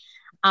different.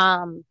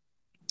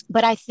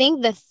 But I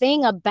think the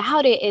thing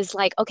about it is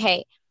like,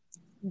 okay,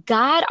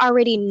 God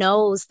already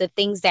knows the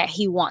things that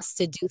he wants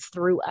to do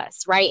through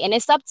us, right? And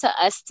it's up to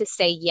us to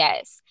say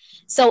yes.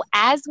 So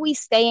as we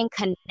stay in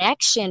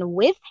connection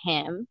with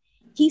him,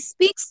 he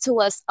speaks to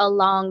us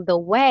along the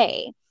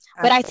way.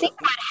 But I think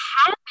Absolutely.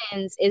 what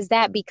happens is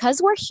that because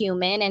we're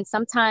human and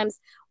sometimes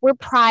we're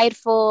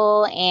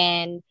prideful,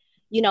 and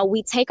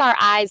we take our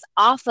eyes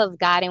off of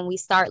God and we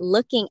start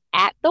looking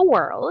at the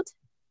world,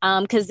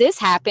 because this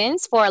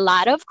happens for a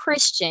lot of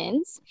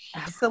Christians.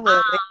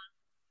 Absolutely.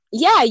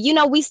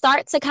 Yeah, we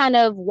start to kind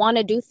of want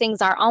to do things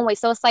our own way.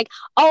 So it's like,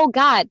 oh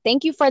God,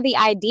 thank you for the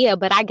idea,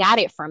 but I got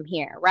it from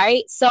here,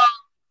 right? So,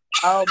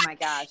 Oh my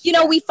gosh.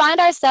 Yes. we find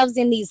ourselves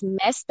in these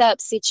messed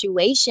up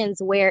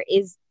situations where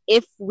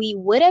if we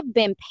would have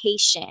been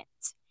patient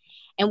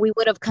and we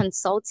would have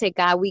consulted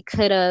God, we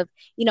could have,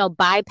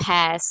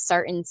 bypassed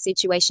certain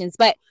situations.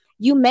 But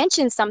you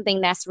mentioned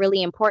something that's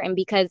really important,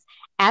 because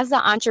as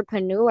an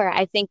entrepreneur,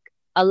 I think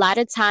a lot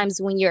of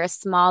times when you're a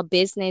small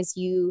business,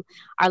 you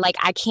are like,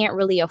 I can't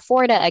really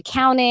afford an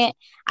accountant.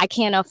 I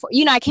can't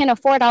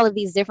afford all of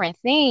these different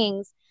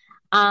things.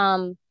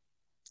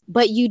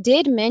 But you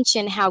did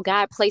mention how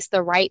God placed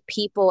the right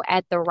people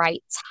at the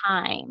right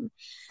time.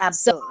 So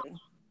Absolutely.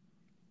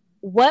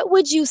 what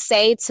would you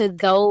say to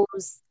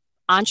those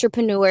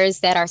entrepreneurs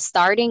that are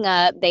starting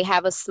up, they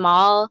have a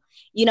small,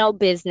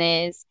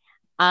 business.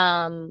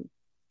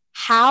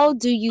 How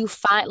do you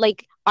find,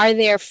 like, are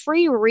there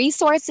free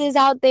resources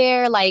out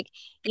there, like,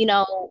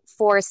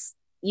 for,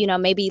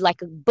 maybe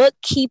like a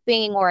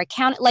bookkeeping or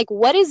account, like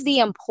what is the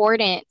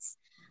importance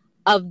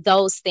of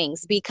those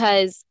things?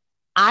 Because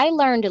I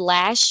learned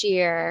last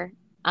year,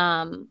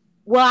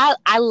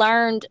 I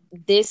learned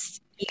this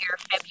year,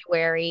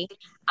 February,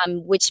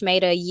 which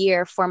made a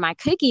year for my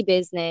cookie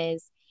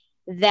business,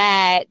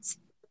 that,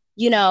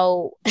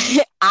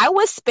 I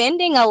was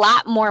spending a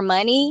lot more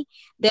money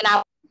than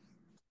I.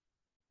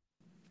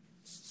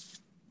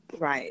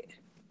 Right.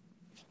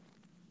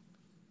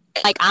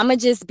 Like, I'm gonna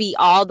just be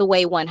all the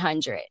way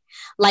 100.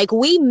 Like,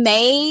 we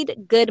made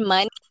good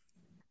money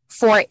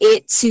for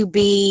it to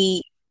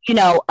be,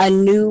 a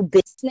new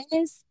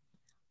business,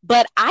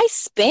 but I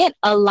spent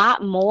a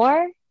lot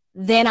more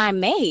than I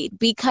made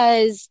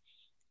because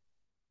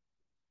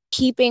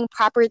keeping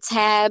proper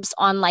tabs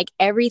on like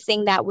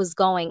everything that was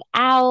going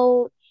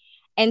out.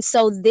 And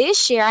so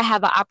this year I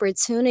have an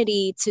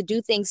opportunity to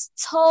do things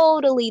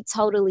totally,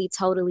 totally,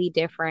 totally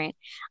different.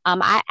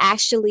 I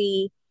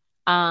actually,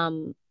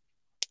 do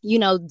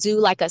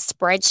like a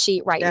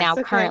spreadsheet right That's now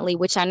okay. currently,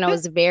 which I know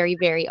is very,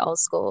 very old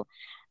school.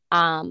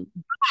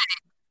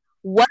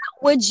 What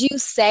would you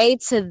say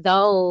to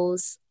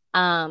those,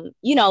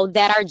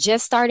 that are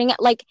just starting?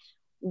 Like,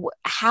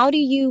 how do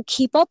you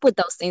keep up with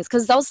those things?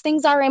 Because those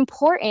things are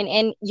important,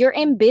 and you're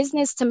in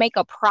business to make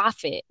a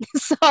profit.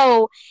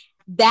 So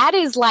that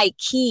is like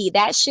key.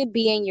 That should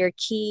be in your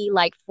key,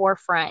 like,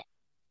 forefront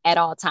at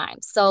all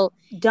times. So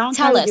Don't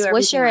try tell to do us,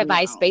 what's everything your on your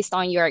advice own. based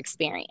on your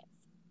experience?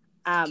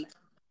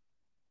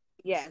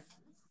 Yes.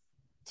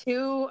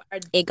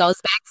 It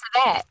goes back to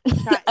that.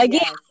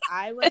 Again, Yes,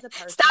 I was a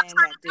person stop that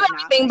trying to did do not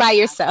everything like by to ask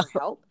yourself. for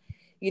help.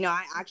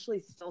 I actually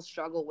still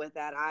struggle with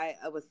that. I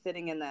was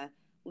sitting in the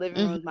living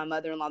room Mhm. with my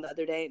mother-in-law the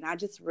other day, and I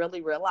just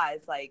really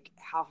realized like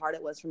how hard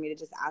it was for me to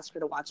just ask her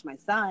to watch my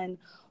son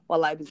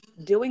while I was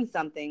doing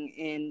something.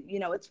 And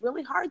it's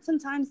really hard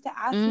sometimes to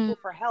ask people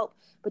for help,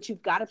 but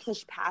you've got to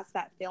push past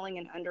that feeling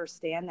and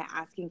understand that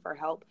asking for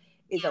help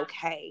is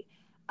okay.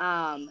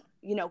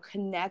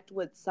 Connect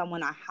with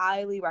someone. I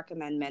highly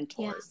recommend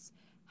mentors.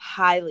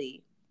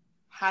 Highly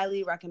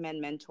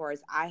recommend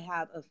mentors. I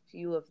have a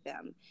few of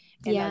them.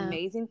 And the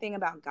amazing thing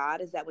about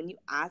God is that when you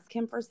ask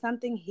him for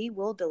something, he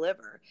will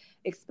deliver,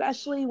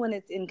 especially when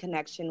it's in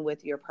connection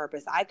with your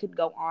purpose. I could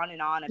go on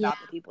and on about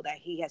the people that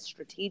he has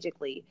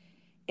strategically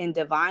and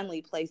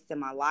divinely placed in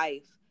my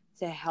life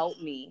to help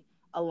me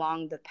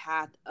along the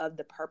path of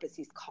the purpose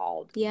he's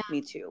called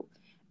me to.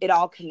 It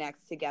all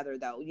connects together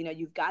though.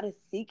 You've got to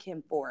seek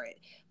him for it.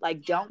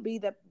 Like, don't be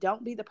the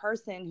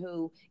person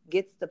who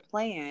gets the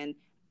plan,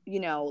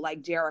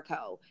 like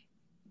Jericho.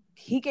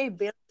 He gave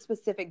very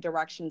specific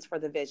directions for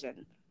the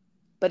vision.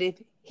 But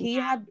if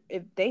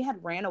they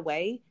had ran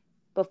away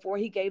before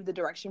he gave the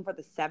direction for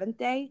the seventh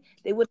day,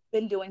 they would have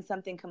been doing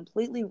something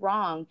completely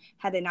wrong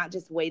had they not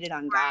just waited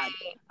on God,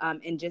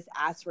 and just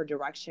asked for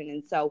direction.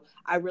 And so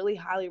I really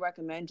highly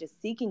recommend just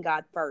seeking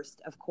God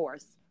first, of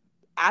course.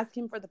 Ask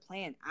him for the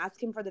plan,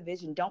 ask him for the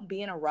vision. Don't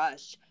be in a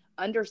rush.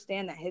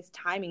 Understand that his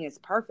timing is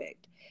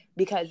perfect,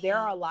 because there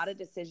are a lot of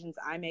decisions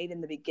I made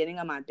in the beginning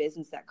of my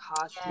business that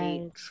cost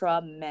me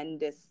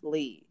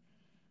tremendously.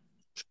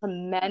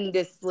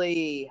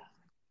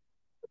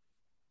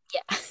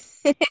 Yeah.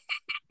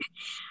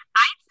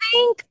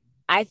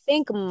 I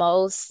think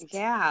most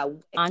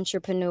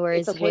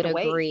entrepreneurs okay would to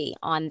wait. agree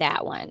on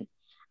that one.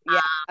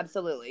 Yeah,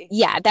 absolutely.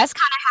 Yeah, that's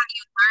kind of how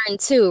you learn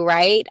too,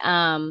 right?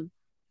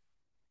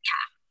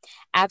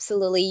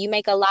 Absolutely. You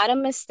make a lot of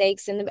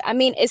mistakes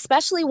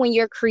especially when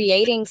you're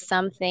creating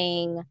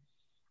something,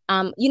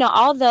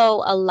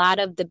 although a lot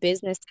of the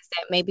businesses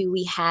that maybe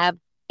we have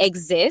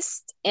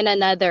exist in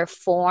another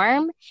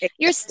form,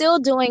 you're still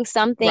doing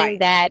something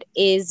that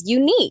is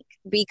unique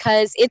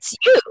because it's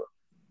you,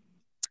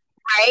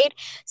 right?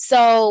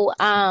 So,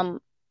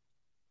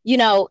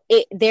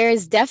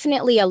 there's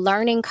definitely a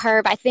learning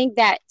curve. I think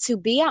that to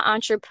be an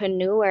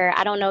entrepreneur,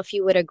 I don't know if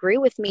you would agree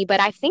with me,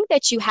 but I think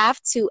that you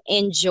have to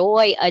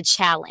enjoy a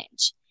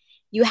challenge.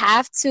 You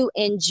have to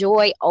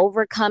enjoy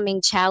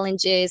overcoming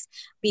challenges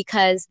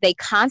because they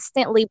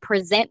constantly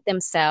present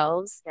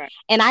themselves. Right.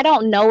 And I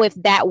don't know if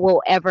that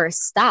will ever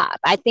stop.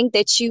 I think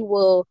that you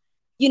will,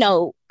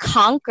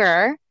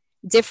 conquer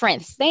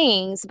different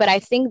things, but I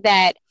think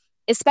that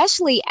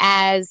especially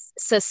as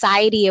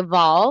society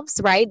evolves,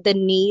 right? The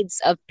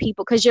needs of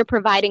people, because you're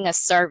providing a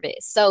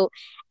service. So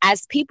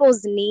as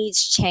people's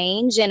needs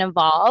change and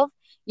evolve,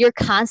 you're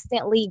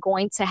constantly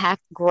going to have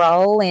to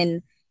grow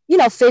and,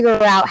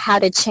 figure out how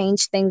to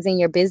change things in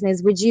your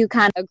business. Would you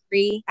kind of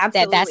agree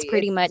that that's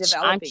pretty It's much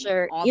developing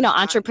all the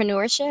time.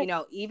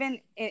 entrepreneurship? Even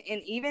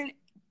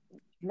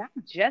not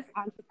just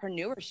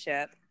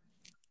entrepreneurship.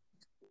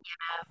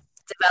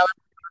 Develop.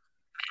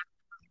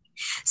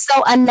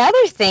 So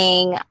another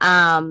thing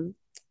that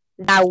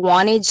I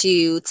wanted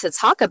you to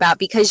talk about,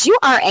 because you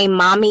are a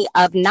mommy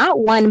of not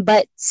one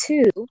but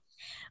two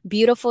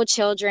beautiful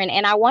children,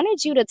 and I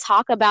wanted you to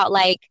talk about,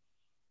 like,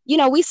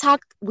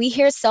 we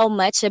hear so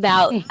much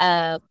about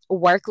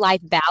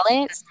work-life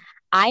balance.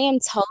 I am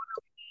totally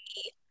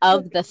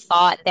of the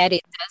thought that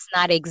it does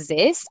not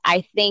exist.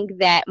 I think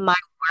that my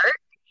work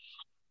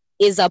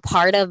is a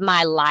part of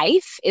my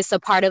life. It's a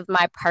part of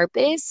my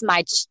purpose.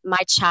 My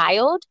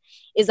child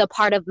is a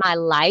part of my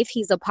life.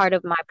 He's a part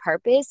of my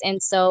purpose.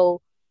 And so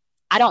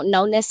I don't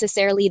know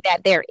necessarily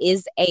that there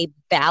is a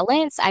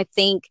balance. I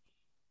think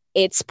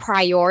it's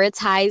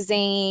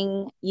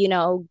prioritizing,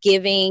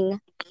 giving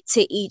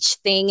to each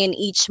thing in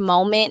each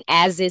moment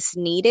as it's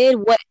needed.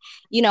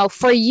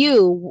 For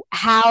you,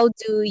 how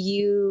do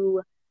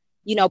you,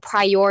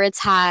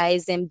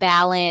 prioritize and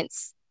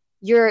balance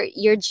your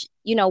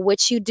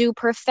what you do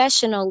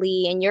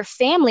professionally and your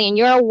family and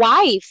your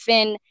wife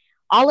and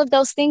all of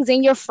those things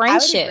in your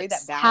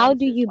friendships? How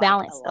do you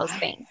balance those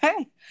things?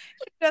 It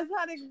does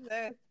not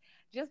exist.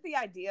 Just the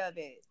idea of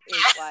it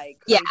is like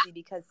crazy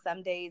because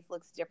some days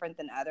looks different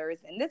than others.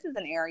 And this is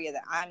an area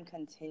that I'm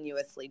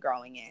continuously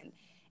growing in.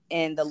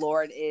 And the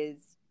Lord is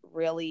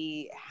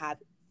really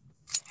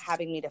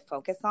having me to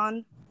focus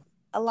on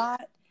a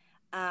lot.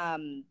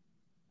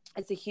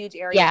 It's a huge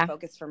area of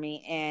focus for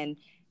me. And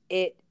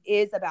it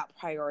is about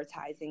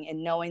prioritizing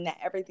and knowing that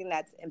everything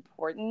that's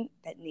important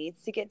that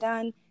needs to get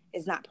done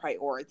is not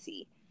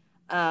priority.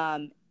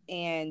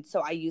 And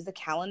so I use a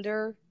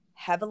calendar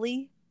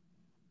heavily.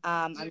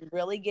 I'm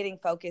really getting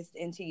focused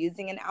into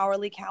using an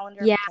hourly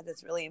calendar because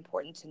it's really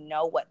important to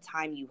know what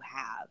time you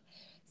have.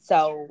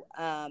 So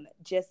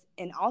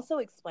and also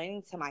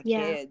explaining to my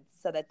kids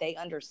so that they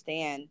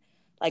understand,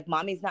 like,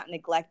 mommy's not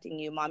neglecting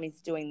you.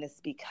 Mommy's doing this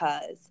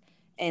because,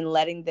 and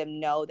letting them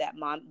know that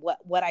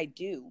what I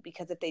do,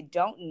 because if they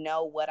don't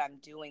know what I'm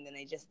doing, then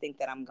they just think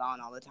that I'm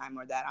gone all the time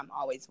or that I'm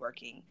always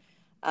working.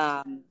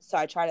 So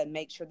I try to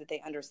make sure that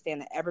they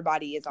understand that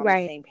everybody is on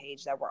the same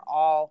page, that we're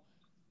all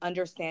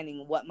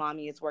understanding what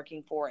mommy is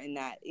working for, and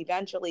that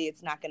eventually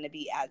it's not going to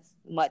be as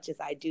much as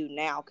I do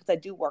now because I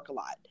do work a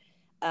lot.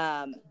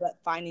 But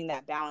finding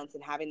that balance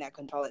and having that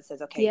control that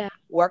says, okay,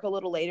 work a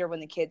little later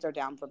when the kids are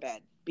down for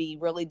bed. Be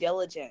really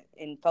diligent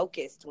and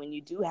focused when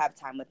you do have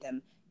time with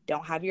them.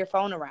 Don't have your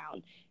phone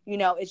around.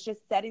 It's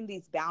just setting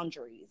these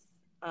boundaries.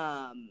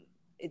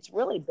 It's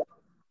really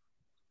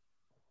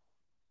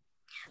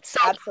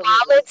so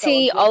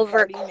quality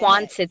over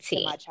quantity.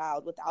 To my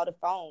child without a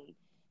phone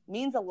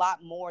means a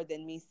lot more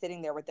than me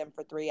sitting there with them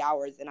for 3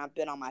 hours and I've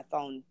been on my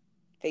phone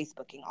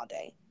Facebooking all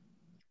day.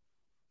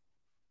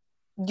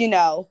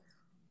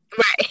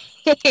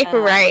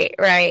 Right.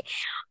 Right.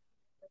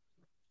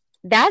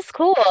 That's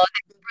cool.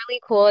 That's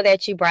really cool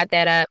that you brought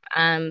that up.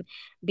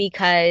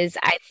 Because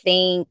I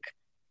think,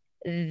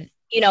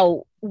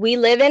 we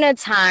live in a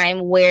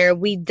time where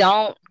we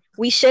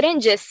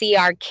shouldn't just see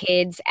our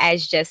kids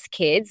as just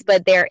kids,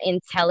 but they're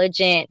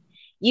intelligent,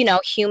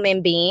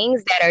 human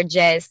beings that are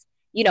just,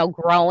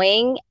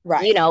 growing,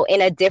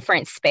 in a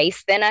different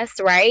space than us.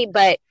 Right.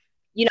 But,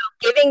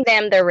 giving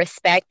them the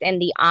respect and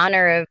the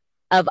honor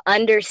of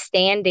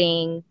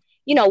understanding,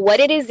 what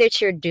it is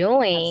that you're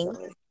doing.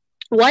 Absolutely.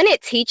 One,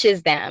 it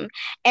teaches them.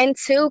 And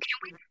two, can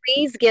we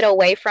please get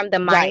away from the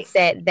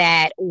mindset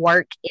that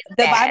work is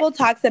the bad? Bible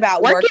talks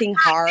about working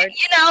hard.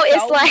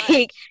 It's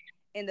like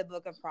in the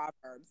book of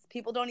Proverbs.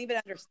 People don't even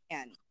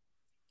understand.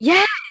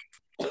 Yes.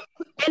 And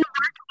working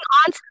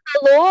onto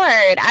the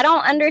Lord. I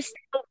don't understand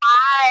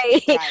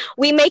why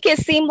we make it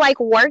seem like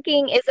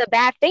working is a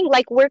bad thing.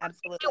 Like, we're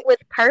with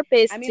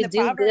purpose to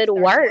do good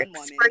work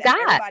for God.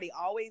 Everybody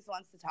always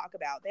wants to talk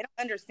about. They don't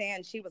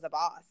understand she was a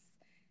boss.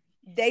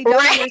 They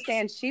don't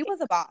understand she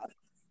was a boss.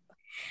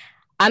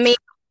 I mean,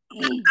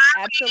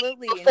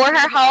 absolutely. For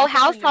her whole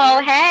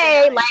household,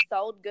 like,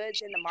 sold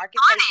goods in the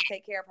marketplace to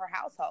take care of her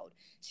household.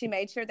 She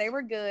made sure they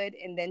were good,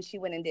 and then she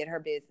went and did her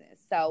business.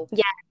 So,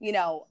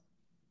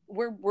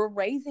 we're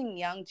raising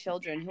young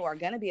children who are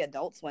going to be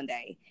adults one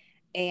day,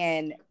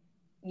 and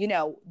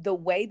the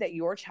way that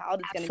your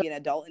child is going to be an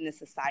adult in this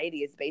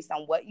society is based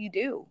on what you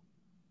do.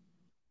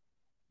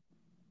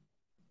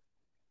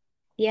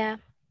 Yeah.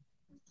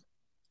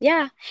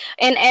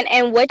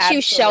 And what you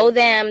show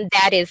them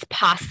that is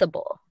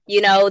possible,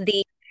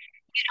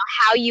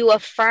 how you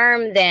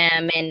affirm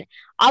them, and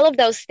all of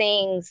those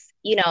things,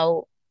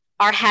 are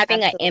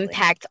having an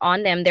impact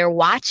on them. They're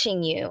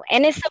watching you,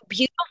 and it's a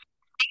beautiful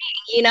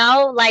thing,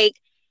 like,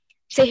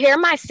 to hear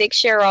my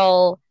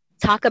 6-year-old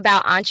talk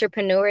about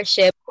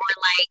entrepreneurship,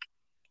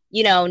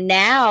 or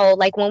now,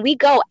 like, when we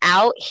go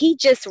out, he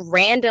just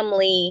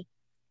randomly,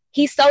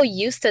 he's so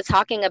used to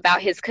talking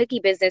about his cookie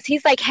business.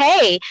 He's like,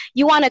 hey,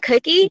 you want a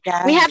cookie?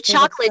 Yes, we have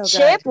chocolate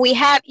chip. We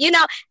have,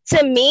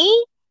 to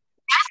me,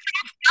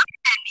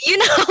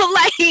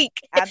 like,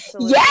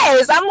 absolutely.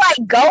 Yes, I'm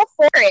like, go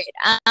for it.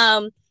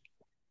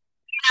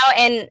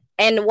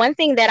 And one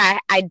thing that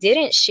I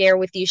didn't share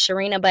with you,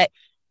 Sharina, but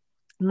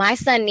my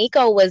son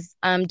Nico was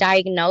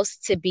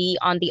diagnosed to be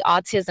on the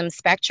autism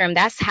spectrum.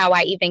 That's how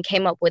I even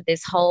came up with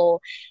this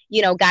whole,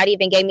 God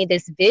even gave me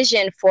this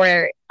vision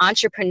for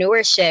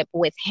entrepreneurship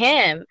with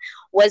him,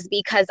 was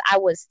because I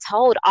was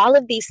told all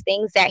of these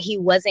things that he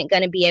wasn't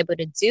going to be able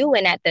to do.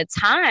 And at the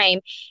time,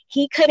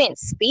 he couldn't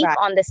speak Right.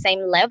 on the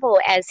same level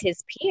as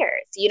his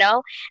peers. You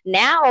know,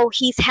 now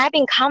he's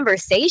having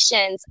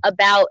conversations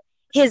about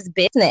his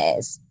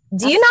business.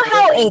 Do you know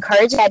how Absolutely.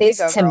 encouraging that You is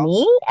go, to girl.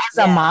 me as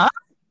a Yes. mom?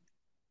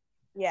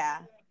 Yeah.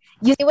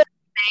 You see what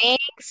I'm saying?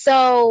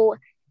 So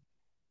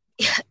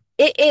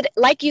it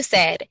like you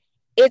said,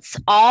 it's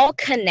all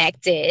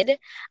connected.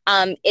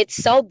 It's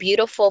so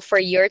beautiful for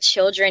your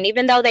children,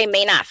 even though they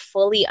may not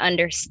fully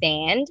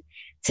understand,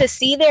 to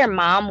see their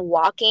mom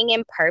walking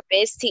in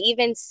purpose, to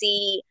even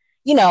see,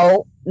 you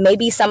know,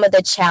 maybe some of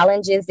the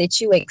challenges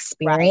that you Right.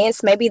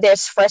 experience. Maybe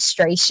there's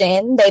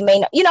frustration. They may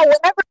not, you know,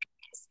 whatever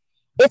it is,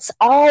 it's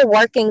all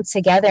working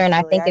together. And I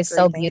Absolutely. think I it's agree.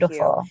 so Thank you.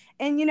 beautiful.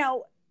 And,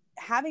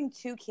 having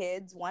two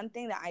kids, one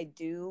thing that I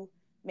do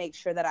make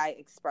sure that I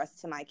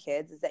express to my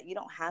kids is that you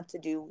don't have to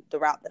do the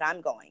route that I'm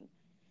going.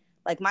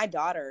 Like my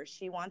daughter,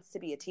 she wants to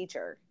be a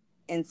teacher.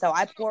 And so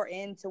I pour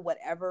into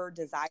whatever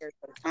desires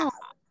they Oh, have.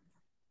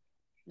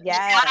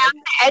 Yes,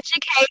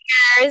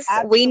 educators,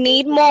 we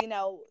need absolutely.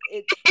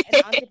 more. An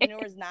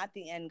entrepreneur is not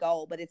the end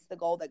goal, but it's the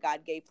goal that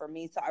God gave for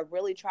me. So I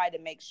really try to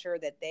make sure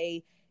that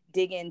they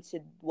dig into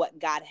what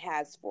God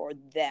has for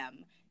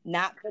them,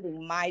 not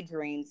putting my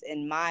dreams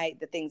and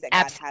the things that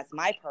God Absolutely. has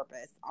my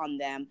purpose on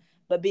them,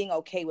 but being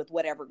okay with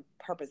whatever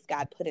purpose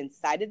God put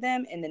inside of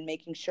them, and then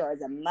making sure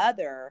as a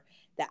mother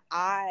that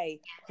I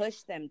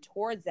push them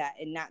towards that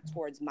and not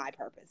towards my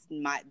purpose,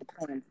 the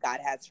plans God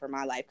has for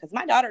my life. Because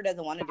my daughter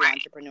doesn't want to do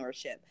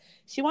entrepreneurship.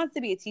 She wants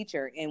to be a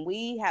teacher, and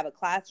we have a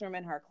classroom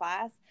in her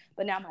class.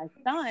 But now my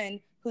son,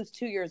 who's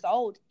 2 years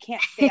old,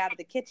 can't stay out of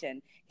the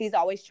kitchen. He's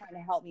always trying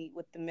to help me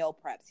with the meal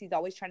preps. He's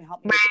always trying to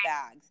help me with the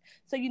bags.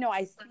 So,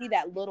 I see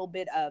that little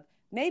bit of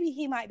maybe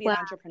he might be an Well,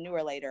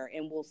 entrepreneur later,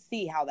 and we'll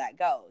see how that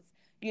goes.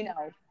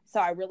 So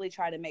I really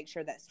try to make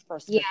sure that's for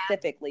yeah.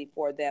 specifically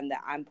for them,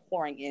 that I'm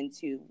pouring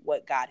into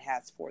what God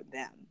has for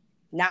them,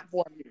 not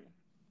for me.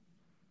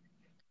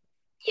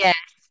 Yeah,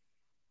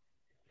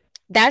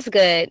 that's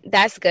good.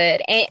 That's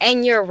good.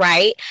 And you're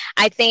right.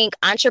 I think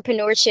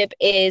entrepreneurship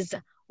is,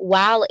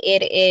 while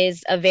it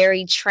is a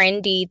very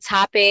trendy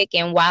topic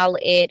and while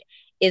it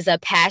is a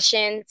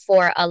passion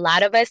for a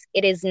lot of us,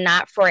 it is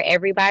not for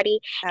everybody.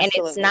 And it's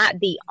Absolutely. not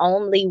the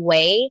only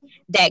way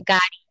that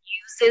God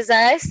uses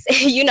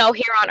us, you know,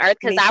 here on earth.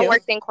 Because Me I too.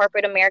 worked in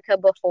corporate America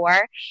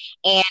before.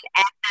 And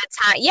at the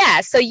time, yeah,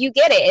 so you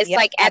get it. It's Yep,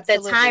 like at the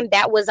absolutely. time,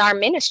 that was our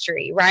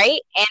ministry, right?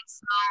 And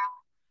so,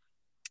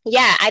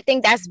 yeah, I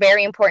think that's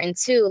very important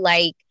too.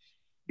 Like,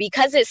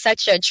 because it's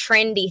such a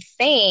trendy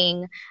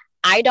thing,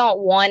 I don't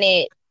want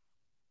it,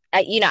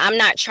 I'm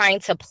not trying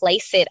to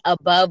place it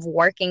above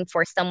working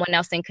for someone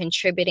else and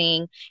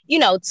contributing,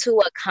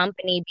 to a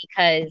company,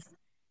 because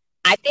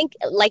I think,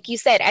 like you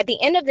said, at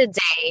the end of the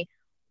day,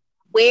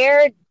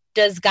 where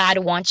does God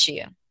want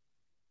you?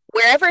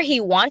 Wherever He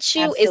wants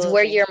you is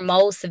where Absolutely. you're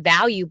most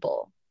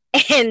valuable.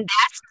 And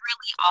that's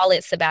really all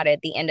it's about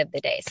at the end of the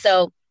day.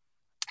 So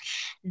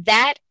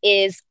that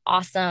is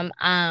awesome.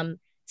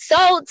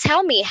 So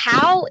tell me,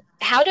 how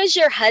does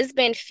your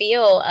husband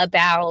feel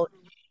about,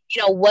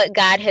 what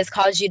God has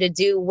called you to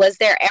do? Was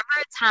there ever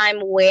a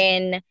time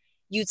when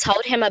you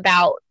told him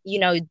about,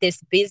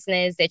 this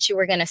business that you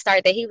were going to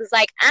start, that he was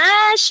like,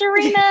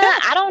 Sharina,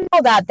 I don't know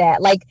about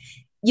that? Like,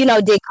 did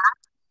God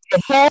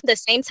speak to him the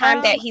same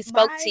time that he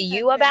spoke to My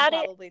you husband about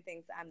it? probably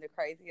thinks I'm the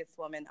craziest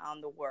woman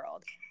on the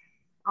world,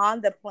 on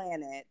the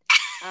planet,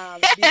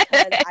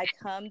 because I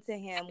come to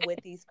him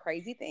with these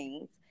crazy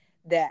things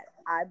that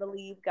I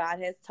believe God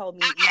has told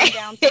me, even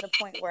down to the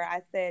point where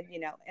I said,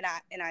 and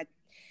I,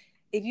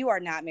 if you are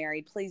not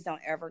married, please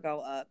don't ever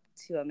go up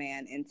to a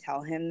man and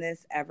tell him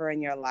this ever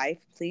in your life.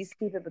 Please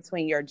keep it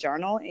between your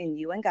journal and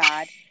you and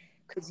God,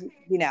 because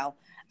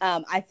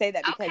I say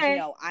that because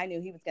Okay. I knew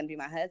he was going to be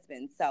my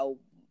husband, so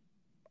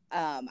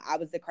I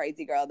was the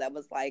crazy girl that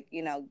was like,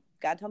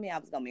 God told me I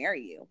was going to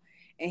marry you.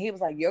 And he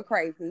was like, you're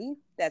crazy.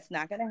 That's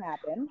not going to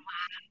happen.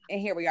 And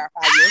here we are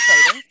 5 years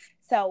later.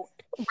 So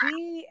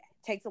he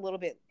takes a little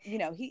bit,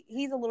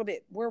 he's a little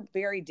bit, we're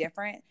very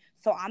different.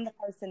 So I'm the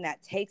person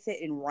that takes it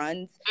and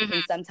runs. Mm-hmm.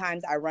 And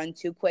sometimes I run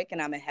too quick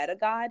and I'm ahead of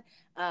God.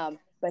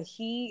 But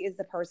he is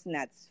the person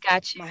that's,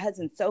 Gotcha. my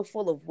husband's so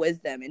full of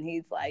wisdom. And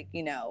he's like,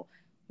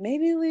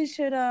 maybe we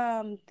should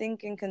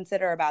think and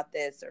consider about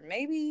this, or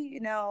maybe,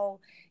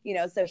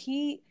 so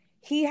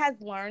he has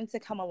learned to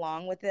come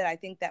along with it. I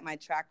think that my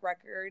track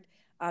record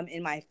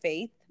in my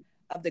faith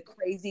of the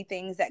crazy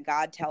things that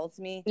God tells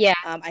me. Yeah.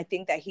 I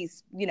think that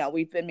he's,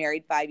 we've been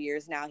married 5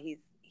 years now.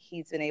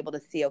 He's been able to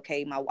see,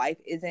 okay, my wife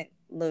isn't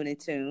Looney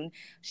Tune.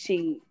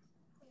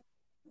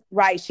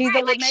 Right. She's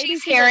Right, a like maybe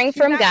she's hearing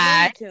she's from not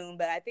God. Looney Tune,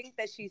 but I think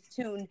that she's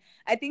tuned.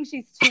 I think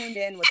she's tuned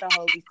in with the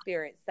Holy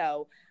Spirit.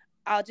 So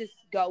I'll just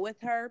go with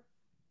her,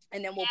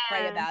 and then we'll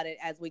pray Yeah. about it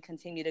as we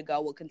continue to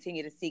go. We'll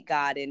continue to seek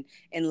God and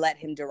let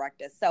him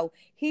direct us. So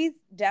he's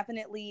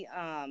definitely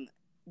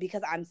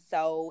because I'm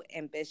so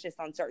ambitious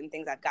on certain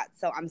things.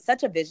 I'm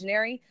such a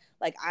visionary.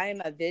 Like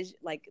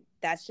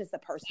that's just the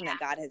person that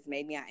God has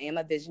made me. I am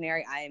a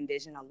visionary. I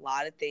envision a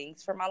lot of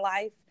things for my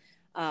life.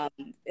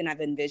 And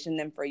I've envisioned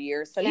them for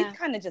years. So he's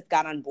kind of just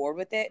got on board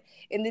with it.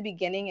 In the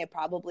beginning, it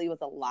probably was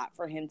a lot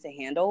for him to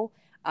handle.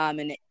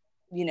 And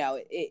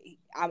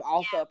I'm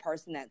also a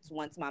person that's,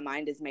 once my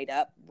mind is made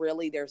up,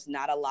 really there's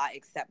not a lot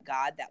except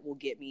God that will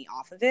get me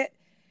off of it.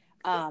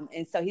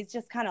 And so he's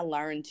just kind of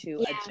learned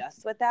to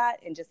adjust with that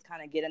and just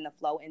kind of get in the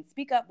flow and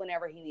speak up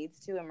whenever he needs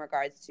to in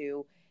regards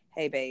to,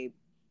 hey, babe,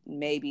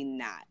 maybe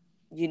not,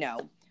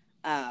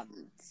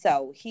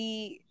 so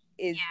he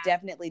is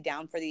definitely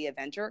down for the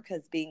adventure,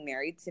 because being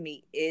married to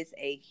me is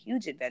a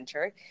huge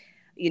adventure.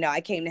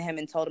 I came to him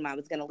and told him I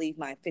was going to leave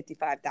my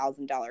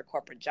 $55,000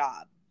 corporate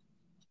job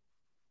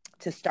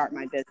to start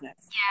my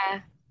business.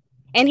 Yeah.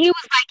 And he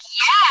was like,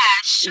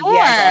 yeah, sure.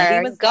 Yeah, girl,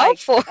 he was go like,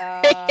 for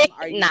it.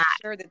 Are you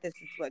sure that this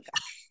is what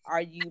God,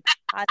 are you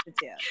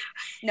positive?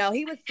 No,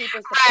 he was super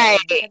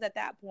supportive, because at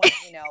that point,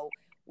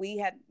 we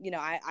had,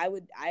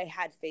 I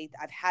had faith.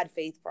 I've had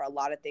faith for a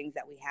lot of things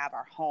that we have,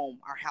 our home,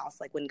 our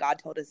house. Like when God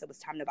told us it was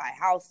time to buy a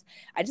house,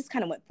 I just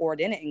kind of went forward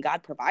in it, and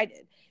God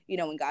provided.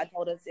 When God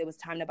told us it was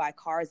time to buy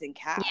cars in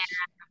cash,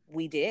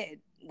 we did.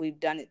 We've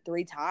done it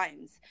 3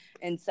 times.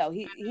 And so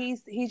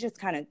he's just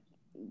kind of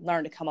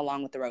learned to come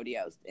along with the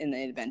rodeos and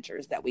the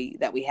adventures that we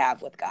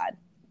have with God.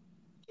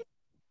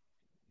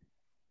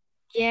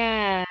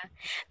 Yeah,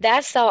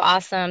 that's so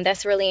awesome.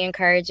 That's really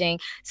encouraging.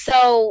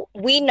 So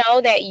we know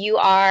that you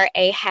are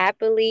a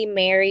happily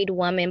married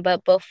woman,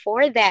 but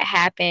before that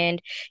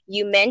happened,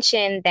 you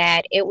mentioned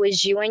that it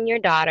was you and your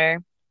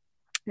daughter.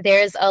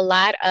 There's a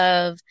lot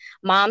of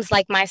moms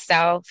like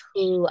myself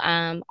who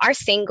are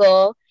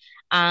single,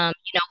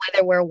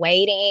 whether we're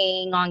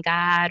waiting on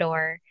God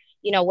or,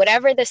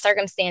 whatever the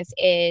circumstance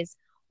is.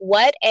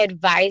 What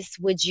advice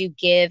would you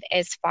give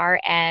as far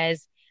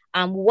as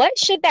what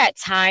should that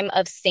time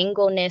of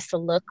singleness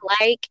look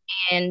like?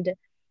 And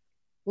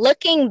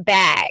looking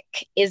back,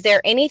 is there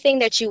anything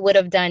that you would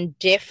have done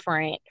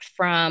different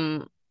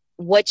from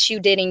what you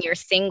did in your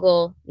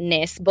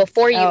singleness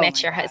before you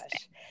met your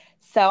husband?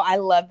 So I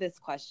love this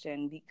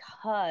question,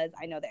 because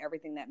I know that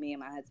everything that me and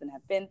my husband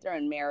have been through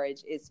in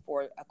marriage is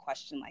for a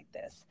question like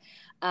this.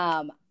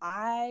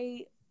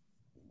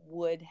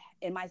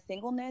 In my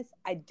singleness,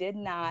 I did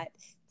not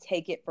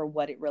take it for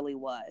what it really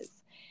was.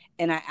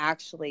 And I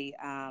actually,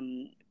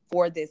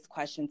 for this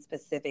question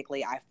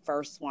specifically, I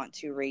first want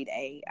to read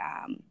a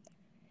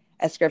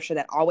scripture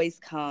that always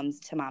comes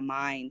to my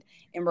mind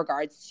in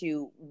regards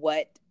to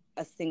what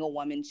a single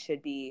woman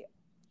should be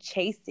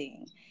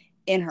chasing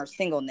in her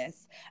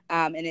singleness.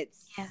 And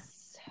it's,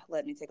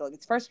 let me take a look.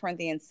 It's 1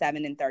 Corinthians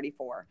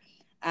 7:34.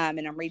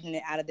 And I'm reading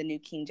it out of the New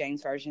King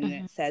James Version. And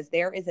it says,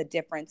 there is a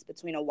difference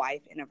between a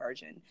wife and a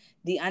virgin.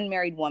 The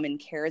unmarried woman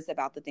cares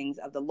about the things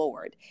of the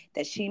Lord,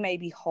 that she may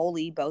be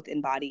holy both in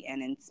body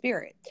and in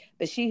spirit.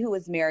 But she who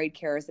is married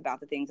cares about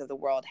the things of the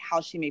world, how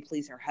she may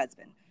please her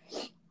husband.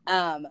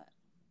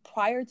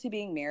 Prior to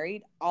being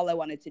married, all I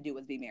wanted to do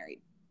was be married.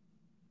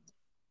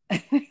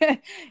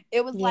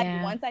 It was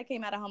like, once I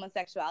came out of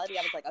homosexuality,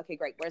 I was like, okay,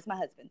 great. Where's my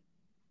husband?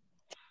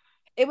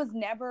 It was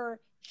never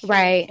to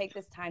take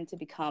this time to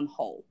become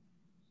whole.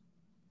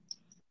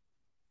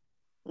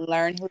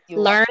 Learn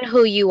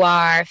who you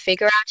are,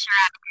 figure out your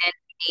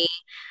identity,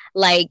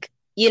 like,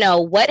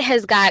 what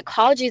has God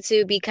called you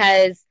to?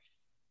 Because,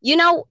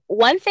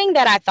 one thing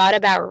that I thought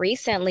about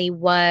recently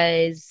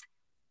was,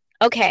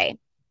 okay,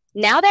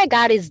 now that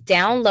God is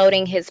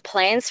downloading his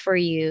plans for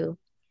you,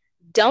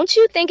 don't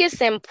you think it's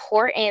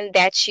important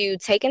that you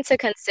take into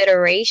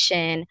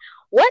consideration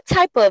what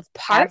type of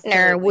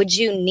partner would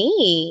you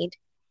need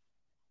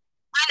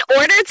in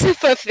order to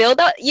fulfill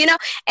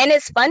and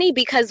it's funny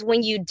because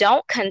when you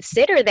don't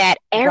consider that,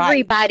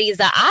 everybody's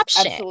an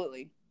option.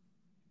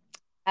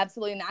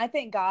 Absolutely. And I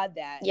thank God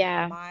that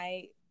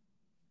my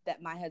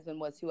husband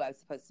was who I was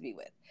supposed to be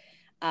with.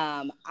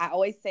 I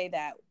always say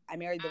that I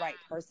married the right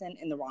person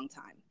in the wrong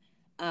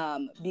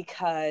time,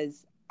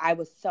 because I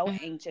was so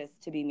anxious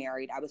to be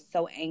married. I was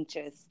so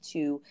anxious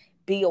to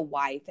be a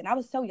wife. And I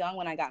was so young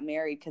when I got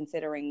married,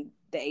 considering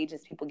the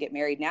ages people get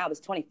married now. I was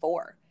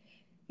 24.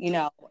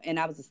 And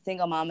I was a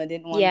single mom and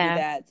didn't want to do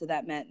that. So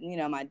that meant,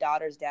 my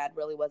daughter's dad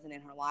really wasn't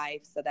in her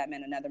life. So that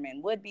meant another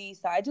man would be.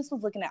 So I just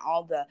was looking at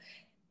all the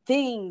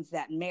things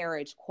that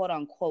marriage, quote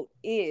unquote,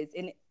 is,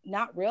 and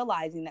not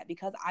realizing that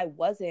because I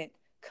wasn't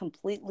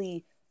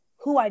completely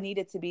who I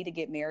needed to be to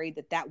get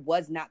married, that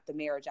was not the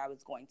marriage I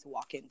was going to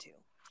walk into.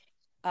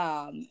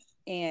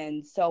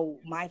 And so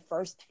my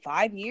first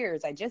 5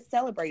 years, I just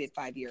celebrated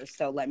 5 years.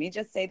 So let me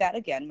just say that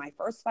again. My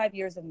first 5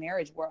 years of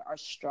marriage were a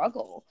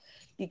struggle,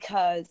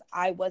 because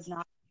I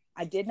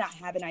did not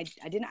have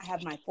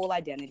my full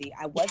identity.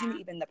 I wasn't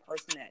even the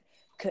person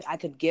that I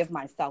could give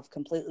myself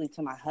completely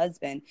to my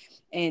husband.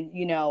 And,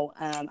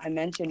 I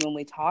mentioned when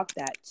we talked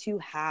that 2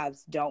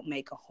 halves don't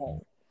make a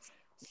whole.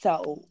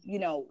 So,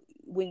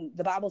 when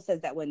the Bible says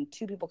that when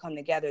 2 people come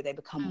together, they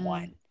become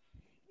one.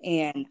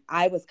 And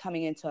I was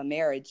coming into a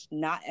marriage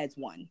not as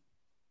one.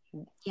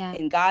 Yeah.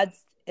 In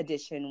God's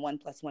edition, 1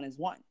 + 1 is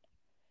 1.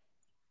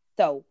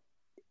 So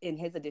in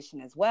his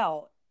edition as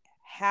well,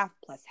 half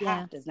plus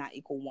half does not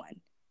equal 1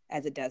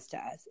 as it does to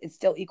us. It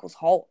still equals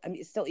whole. I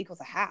mean, it still equals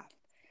a half.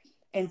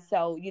 And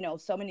so,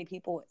 so many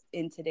people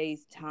in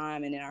today's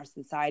time and in our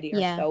society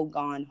are so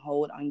gone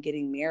hold on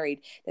getting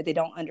married that they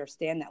don't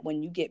understand that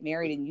when you get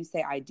married and you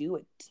say, I do,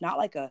 it's not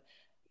like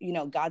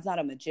God's not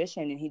a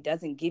magician and he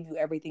doesn't give you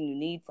everything you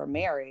need for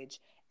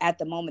marriage at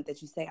the moment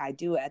that you say, I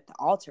do at the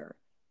altar.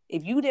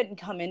 If you didn't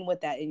come in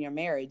with that in your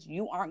marriage,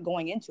 you aren't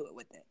going into it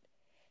with it.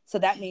 So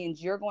that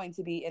means you're going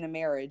to be in a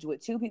marriage with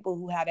two people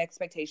who have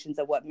expectations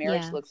of what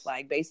marriage looks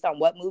like based on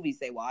what movies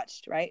they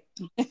watched, right?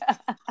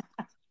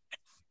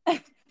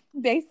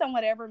 Based on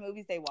whatever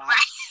movies they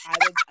watched. I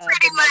was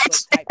the Notebook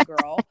type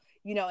girl,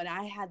 and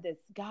I had this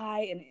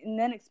guy, and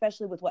then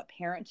especially with what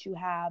parents you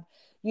have,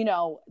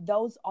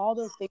 all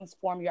those things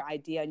form your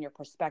idea and your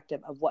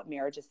perspective of what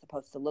marriage is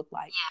supposed to look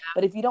like.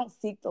 But if you don't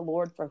seek the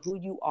Lord for who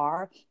you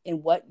are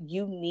and what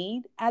you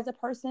need as a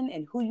person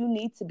and who you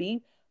need to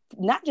be,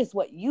 not just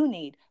what you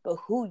need, but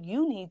who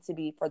you need to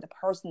be for the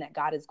person that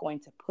God is going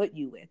to put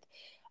you with,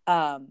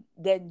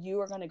 then you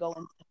are going to go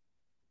into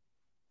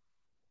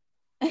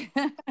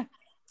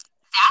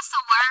That's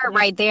a word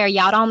right there.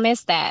 Y'all don't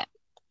miss that.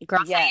 Girl,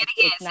 yes, say it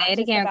again. Say it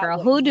again,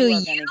 girl. Who do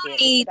you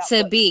need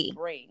to be?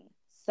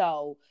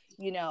 So,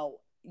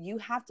 you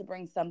have to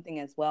bring something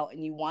as well.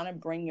 And you want to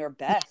bring your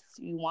best.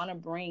 You want to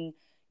bring,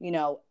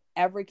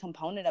 every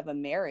component of a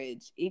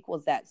marriage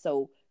equals that.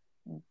 So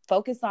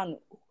focus on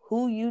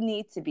who you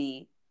need to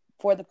be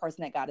for the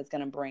person that God is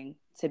going to bring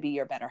to be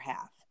your better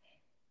half.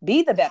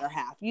 Be the better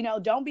half.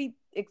 Don't be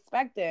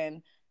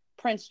expecting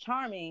Prince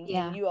Charming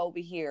and you over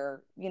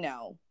here,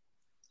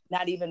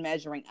 not even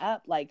measuring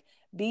up. Like,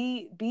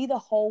 be the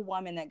whole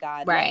woman that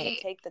God, let him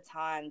take the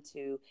time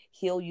to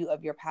heal you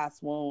of your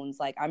past wounds.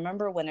 Like, I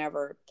remember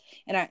whenever,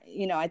 and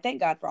I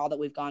thank God for all that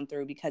we've gone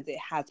through because it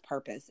has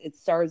purpose. It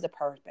serves a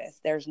purpose.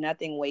 There's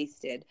nothing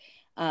wasted.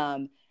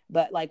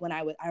 But like when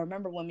I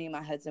remember when me and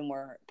my husband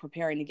were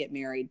preparing to get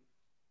married,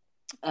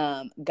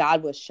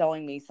 God was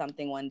showing me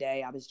something one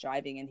day. I was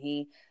driving and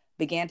he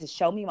began to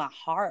show me my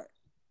heart.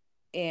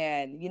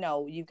 And,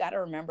 you've got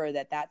to remember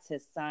that that's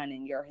his son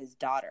and you're his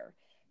daughter.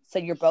 So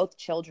you're both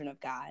children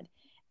of God.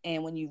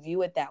 And when you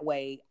view it that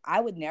way, I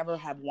would never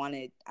want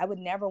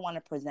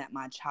to present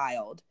my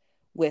child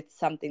with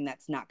something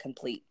that's not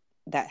complete,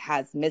 that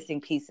has missing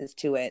pieces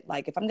to it.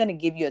 Like if I'm going to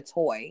give you a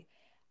toy,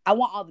 I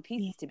want all the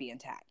pieces to be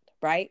intact,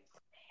 right?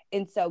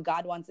 And so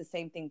God wants the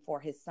same thing for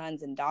his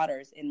sons and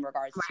daughters in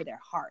regards to their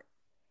heart.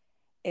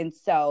 And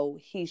so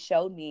he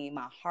showed me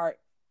my heart,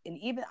 and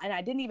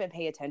I didn't even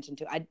pay attention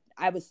to it.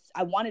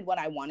 I wanted what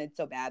I wanted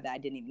so bad that I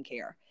didn't even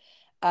care.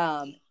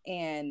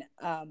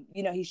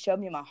 He showed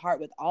me my heart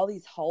with all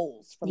these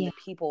holes from the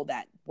people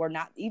that were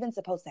not even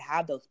supposed to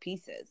have those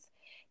pieces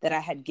that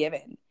I had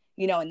given,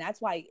 and that's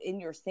why in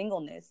your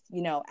singleness,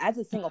 as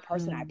a single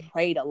person, I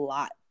prayed a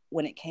lot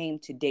when it came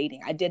to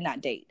dating. I did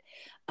not date.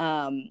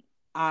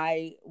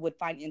 I would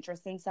find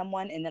interest in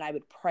someone and then I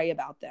would pray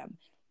about them.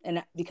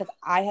 And because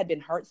I had been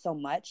hurt so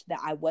much that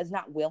I was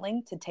not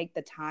willing to take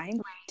the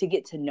time to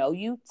get to know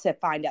you, to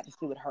find out that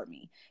you would hurt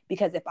me.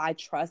 Because if I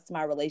trust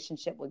my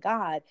relationship with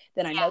God,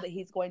 then I know that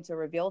he's going to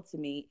reveal to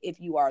me if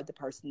you are the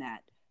person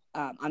that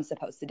I'm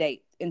supposed to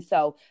date. And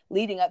so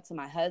leading up to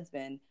my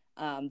husband,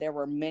 there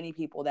were many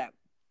people that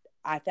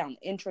I found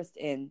interest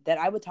in that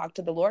I would talk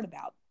to the Lord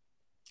about.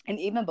 And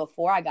even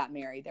before I got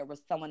married, there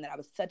was someone that I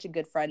was such a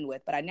good friend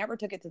with, but I never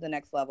took it to the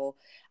next level.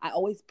 I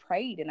always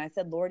prayed and I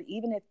said, Lord,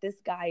 even if this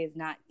guy is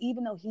not,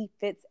 even though he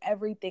fits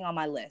everything on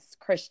my list,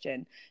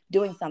 Christian,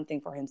 doing something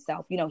for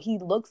himself, he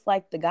looks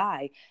like the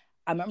guy.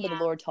 I remember the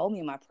Lord told me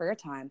in my prayer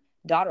time,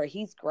 daughter,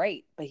 he's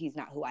great, but he's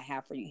not who I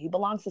have for you. He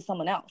belongs to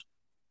someone else.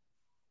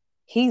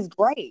 He's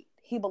great.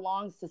 He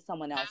belongs to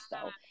someone else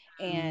though.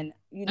 And,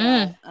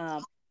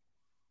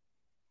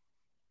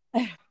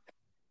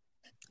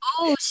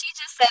 Oh, she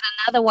just said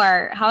another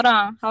word. Hold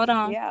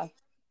on. Yeah.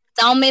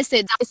 Don't miss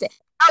it.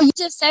 Oh, you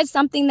just said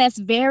something that's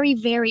very,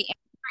 very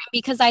important,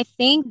 because I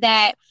think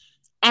that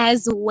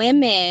as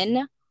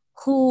women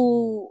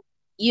who,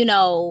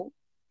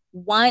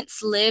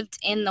 once lived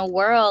in the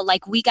world,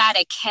 like, we got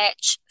to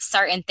catch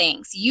certain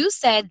things. You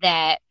said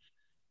that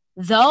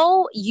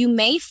though you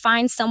may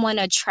find someone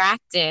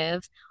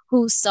attractive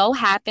who so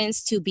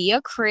happens to be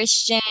a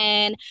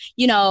Christian,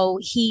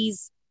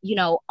 he's,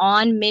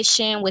 on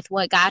mission with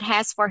what God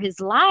has for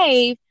his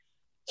life,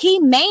 he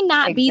may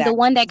not be the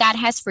one that God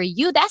has for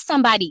you. That's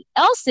somebody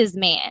else's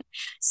man.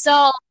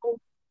 So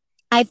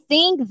I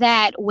think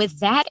that with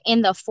that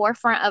in the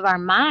forefront of our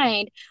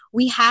mind,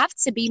 we have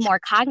to be more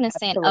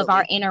cognizant of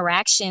our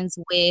interactions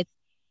with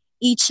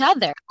each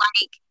other.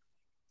 Like,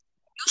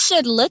 you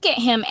should look at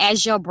him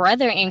as your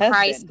brother in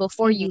Christ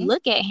before you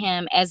look at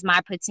him as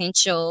my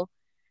potential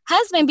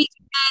husband, because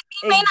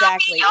he may not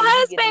be your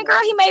husband,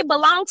 girl. He may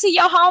belong to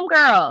your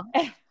homegirl.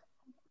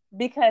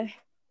 Because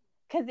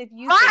if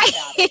you think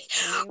about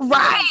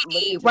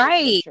it,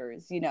 right,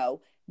 scriptures,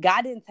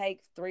 God didn't take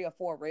 3 or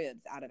 4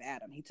 ribs out of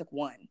Adam. He took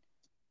one.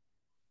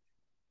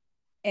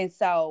 And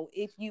so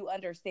if you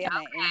understand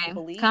that and you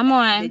believe Come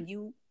that, on. then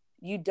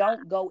you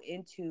don't go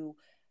into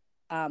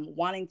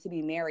wanting to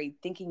be married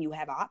thinking you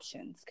have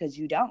options, because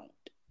you don't.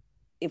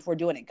 If we're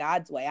doing it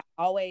God's way,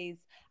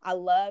 I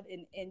love,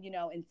 and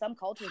in some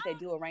cultures they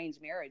do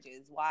arranged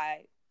marriages.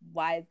 Why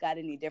is God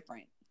any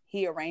different?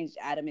 He arranged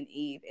Adam and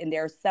Eve, and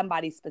there's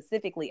somebody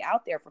specifically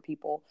out there for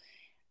people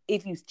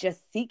if you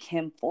just seek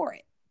him for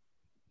it.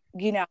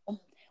 You know,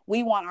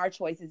 we want our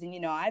choices,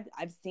 and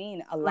I've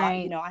seen a lot.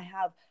 Right. I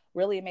have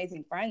really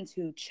amazing friends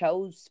who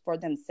chose for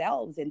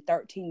themselves, and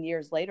 13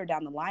 years later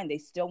down the line they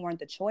still weren't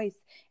the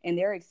choice, and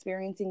they're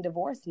experiencing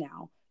divorce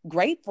now,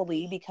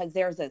 gratefully, because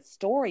there's a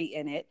story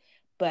in it.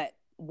 But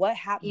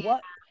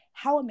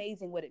how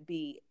amazing would it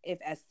be if,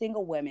 as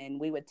single women,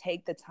 we would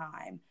take the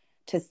time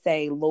to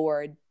say,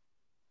 Lord,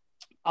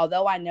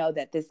 although I know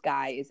that this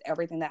guy is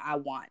everything that I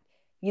want,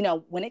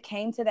 when it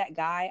came to that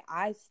guy,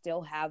 I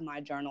still have my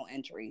journal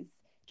entries.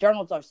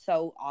 Journals are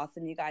so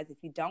awesome, you guys. If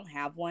you don't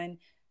have one,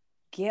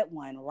 get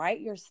one. Write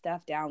your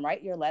stuff down.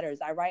 Write your letters.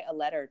 I write a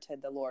letter to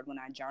the Lord when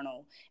I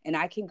journal, and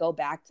I can go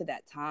back to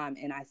that time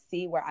and I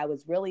see where I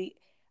was really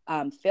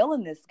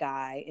feeling this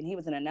guy, and he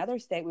was in another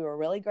state. We were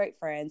really great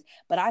friends,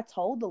 but I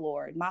told the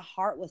Lord, my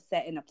heart was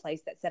set in a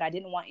place that said I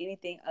didn't want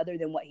anything other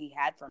than what he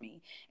had for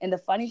me. And the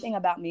funny thing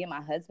about me and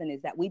my husband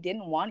is that we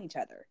didn't want each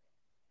other.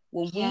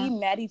 When we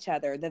met each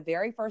other, the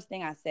very first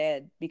thing I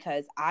said,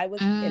 because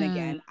and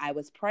again, I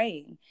was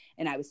praying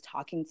and I was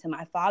talking to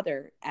my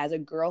father as a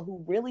girl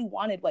who really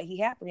wanted what he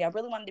had for me. I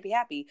really wanted to be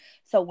happy.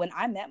 So when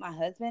I met my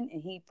husband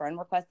and he friend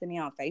requested me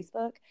on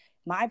Facebook,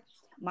 my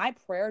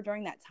prayer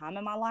during that time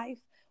in my life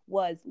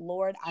was,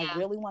 Lord, I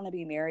really want to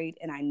be married,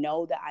 and I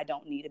know that I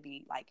don't need to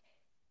be like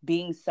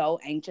being so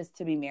anxious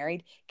to be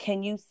married.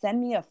 Can you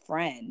send me a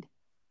friend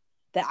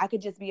that I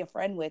could just be a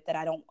friend with, that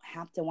I don't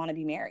have to want to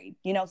be married?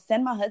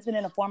 Send my husband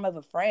in a form of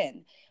a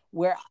friend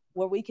where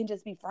we can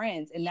just be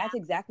friends. And that's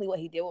exactly what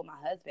he did with my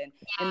husband.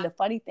 And the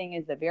funny thing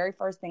is, the very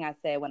first thing I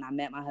said when I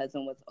met my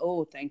husband was,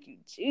 oh, thank you,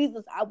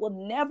 Jesus. I will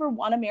never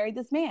want to marry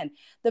this man.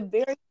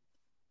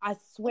 I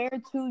swear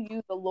to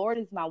you, the Lord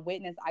is my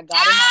witness. I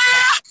got in my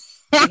car.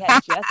 We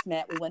had just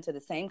met. We went to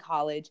the same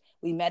college.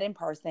 We met in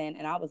person.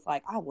 And I was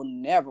like, I will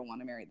never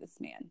want to marry this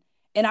man.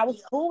 And I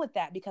was cool with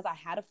that, because I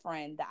had a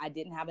friend that I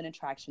didn't have an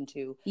attraction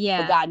to,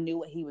 but God knew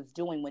what he was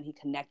doing when he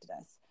connected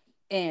us.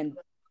 And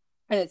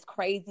it's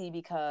crazy,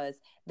 because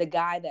the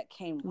guy that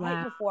came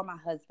right before my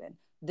husband,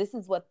 this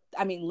is what,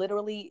 I mean,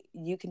 literally,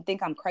 you can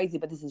think I'm crazy,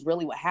 but this is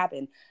really what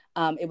happened.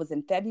 It was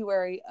in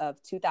February of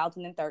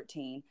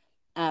 2013.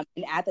 And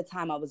at the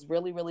time I was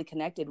really, really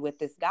connected with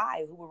this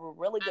guy who we were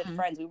really good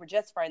friends. We were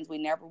just friends.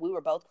 We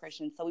were both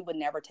Christians. So we would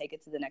never take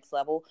it to the next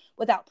level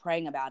without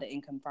praying about it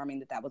and confirming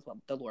that that was what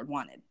the Lord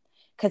wanted.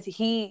 Because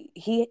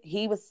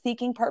he was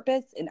seeking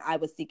purpose, and I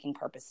was seeking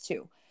purpose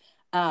too.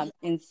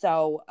 And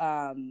so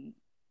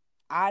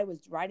I was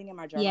writing in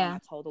my journal, and I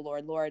told the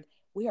Lord,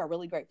 we are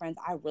really great friends.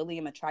 I really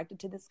am attracted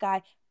to this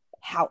guy.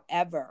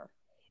 However,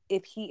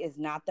 if he is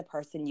not the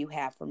person you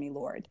have for me,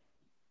 Lord,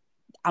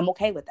 I'm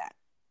okay with that.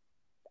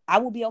 I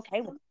will be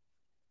okay with it.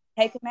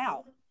 Take him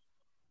out.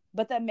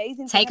 But the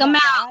amazing thing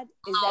about God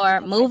is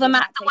that, move him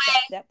out the way,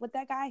 step with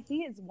that guy,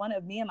 he is one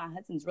of me and my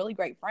husband's really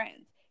great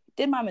friends.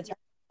 Did my maternity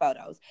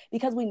photos,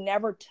 because we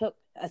never took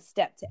a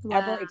step to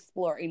ever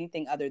explore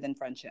anything other than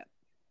friendship.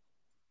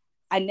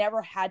 I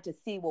never had to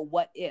see, well,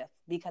 what if?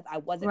 Because I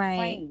wasn't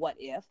praying what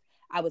if.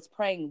 I was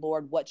praying,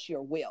 Lord, what's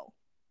your will?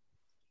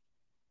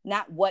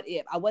 Not what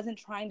if. I wasn't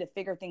trying to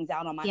figure things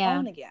out on my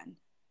own again.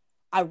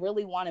 I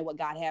really wanted what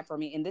God had for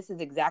me. And this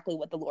is exactly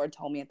what the Lord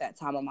told me at that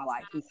time of my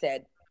life. He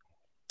said,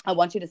 I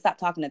want you to stop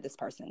talking to this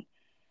person.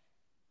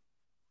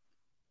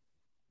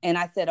 And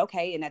I said,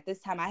 okay. And at this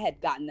time I had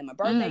gotten them a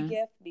birthday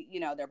gift.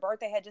 Their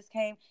birthday had just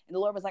came. And the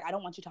Lord was like, I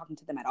don't want you talking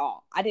to them at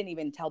all. I didn't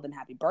even tell them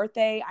happy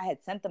birthday. I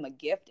had sent them a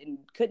gift and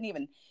couldn't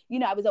even,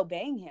 I was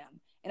obeying him.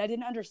 And I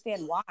didn't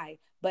understand why.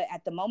 But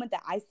at the moment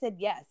that I said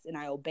yes and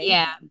I obeyed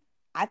him,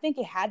 I think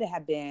it had to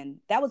have been,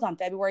 that was on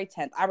February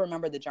 10th. I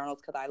remember the journals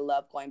because I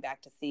love going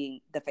back to seeing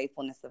the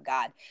faithfulness of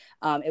God.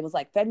 It was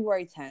like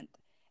February 10th.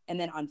 And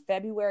then on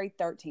February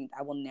 13th,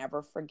 I will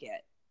never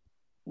forget,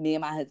 me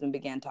and my husband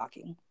began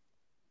talking.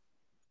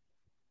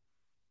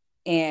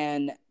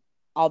 And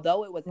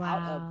although it was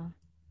out of,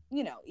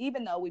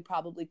 even though we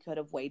probably could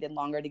have waited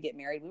longer to get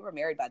married, we were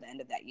married by the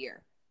end of that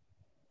year.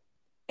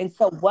 And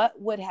so what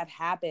would have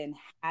happened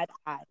had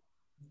I,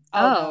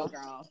 no,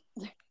 girl.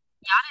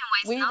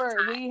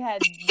 We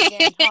had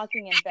began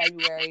talking in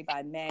February.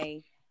 By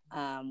May,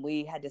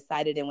 we had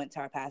decided and went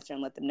to our pastor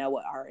and let them know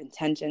what our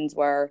intentions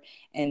were.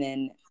 And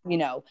then,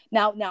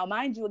 now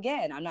mind you,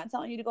 again, I'm not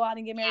telling you to go out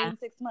and get married in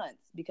 6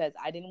 months, because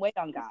I didn't wait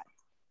on God.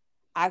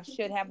 I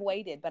should have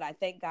waited, but I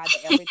thank God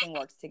that everything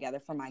works together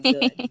for my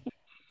good.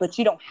 But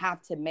you don't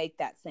have to make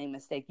that same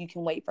mistake. You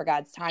can wait for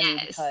God's timing,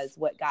 because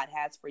what God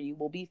has for you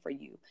will be for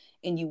you.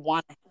 And you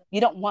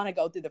don't want to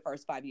go through the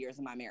first 5 years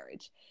of my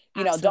marriage.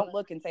 Don't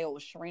look and say, oh, well,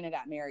 Sharina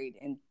got married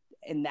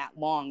in that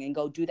long, and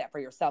go do that for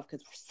yourself,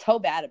 because we're so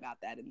bad about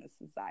that in this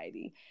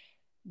society.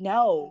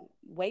 no,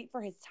 wait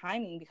for his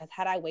timing, because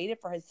had I waited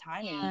for his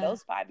timing, Yeah.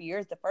 those 5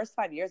 years, the first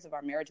 5 years of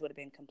our marriage would have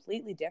been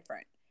completely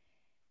different.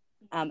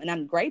 And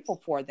I'm grateful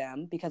for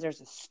them because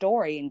there's a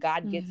story and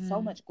God gets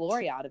so much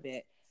glory out of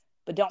it.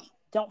 But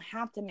don't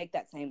have to make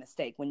that same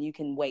mistake when you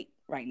can wait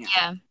right now.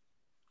 Yeah.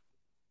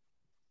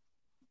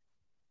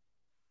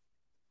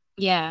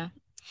 Yeah.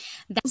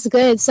 That's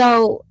good.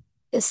 So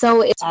it's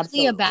really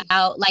Absolutely.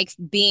 about like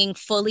being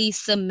fully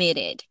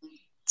submitted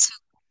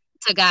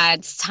to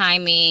God's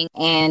timing.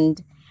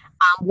 And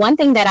one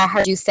thing that I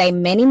heard you say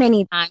many,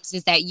 many times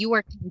is that you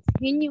are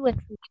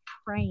continuously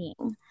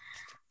praying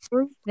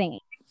through things.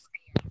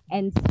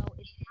 And so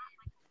it's not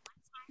like a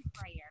one-time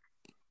prayer.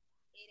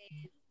 It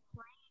is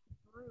praying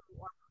through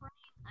or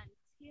praying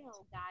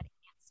until God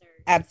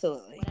answers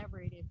Absolutely. whatever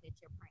it is that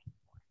you're praying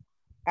for.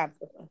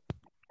 Absolutely.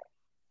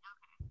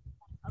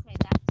 Okay,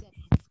 that's good.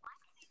 And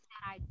one thing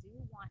that I do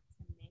want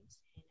to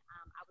mention,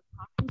 I was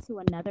talking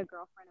to another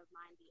girlfriend of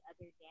mine the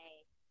other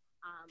day.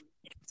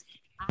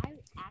 I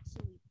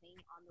actually sing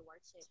on the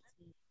worship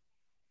team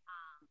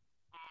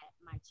at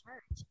my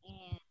church,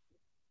 and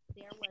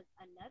there was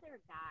another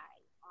guy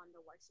on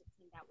the worship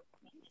team that was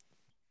singing.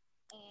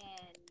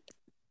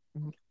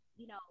 And,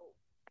 you know,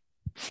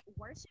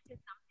 worship is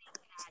something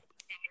that is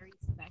very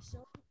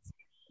special to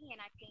me. And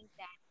I think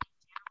that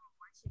in general,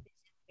 worship is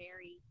just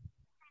very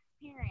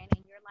transparent,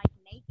 and you're like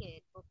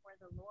naked before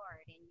the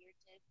Lord, and you're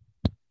just,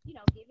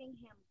 giving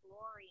him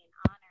glory and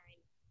honor.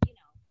 And,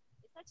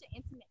 it's such an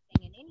intimate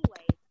thing. And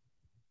anyways,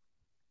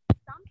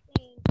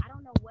 something, I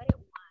don't know what it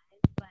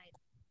was, but,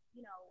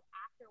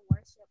 after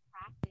worship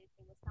practice,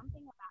 there was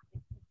something about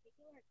this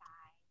particular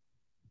guy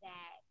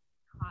that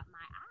caught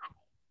my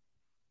eye.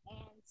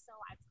 And so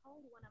I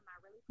told one of my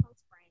really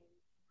close friends,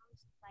 and I was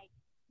just like,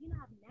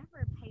 I've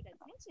never paid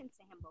attention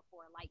to him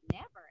before, like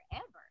never,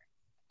 ever.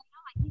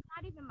 Like he's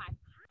not even my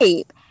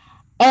type.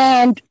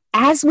 And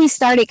as we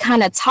started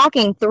kind of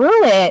talking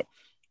through it,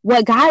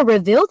 what God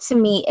revealed to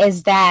me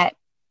is that,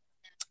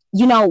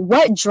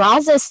 what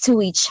draws us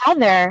to each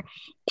other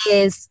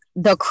is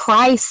the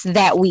Christ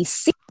that we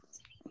see.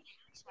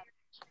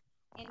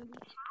 And we have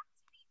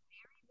to be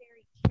very,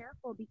 very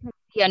careful, because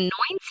the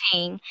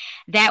anointing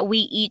that we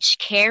each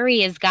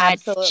carry as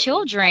God's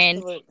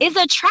children is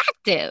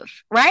attractive,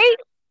 right?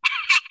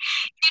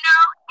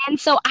 And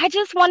so I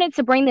just wanted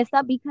to bring this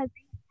up because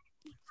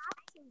we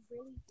have to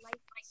really, like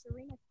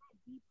Sharina said,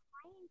 be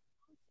praying.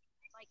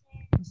 Like,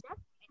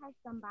 just because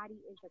somebody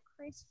is a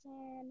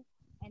Christian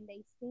and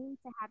they seem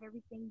to have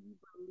everything you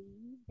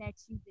believe that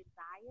you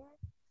desire,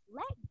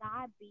 let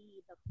God be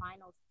the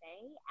final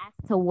say as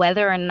to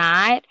whether or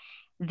not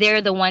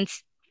they're the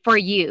ones for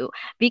you.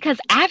 Because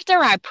after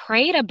I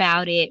prayed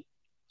about it,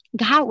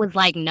 God was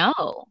like,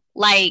 no,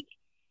 like,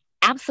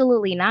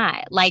 absolutely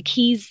not. Like,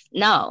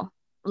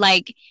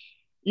 like,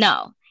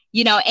 no,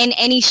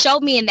 and he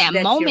showed me in that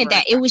moment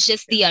that it was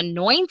just the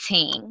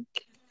anointing,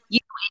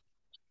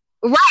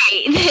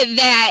 right,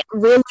 that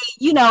really,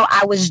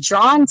 I was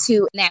drawn to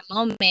in that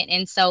moment.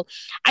 And so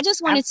I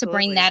just wanted to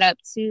bring that up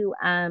too.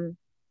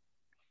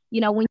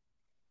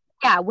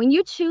 When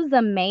you choose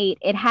a mate,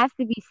 it has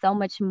to be so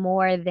much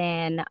more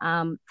than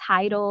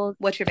titles.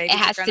 What your baby it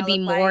has to be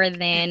more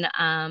than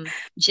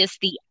just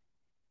the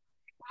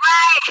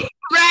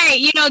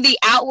right, the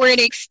outward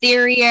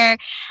exterior.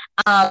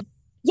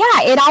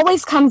 It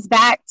always comes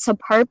back to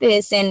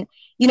purpose, and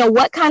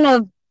what kind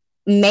of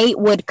mate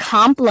would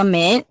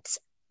complement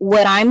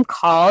what I'm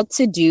called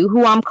to do,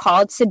 who I'm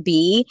called to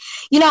be.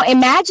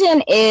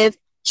 Imagine if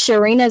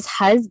Sharina's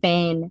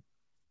husband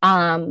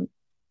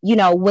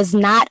was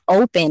not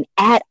open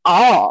at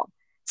all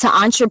to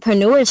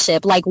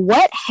entrepreneurship. Like,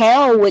 what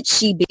hell would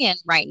she be in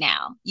right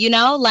now?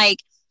 Like,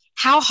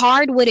 how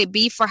hard would it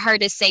be for her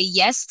to say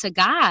yes to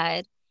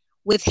God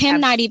with him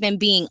not even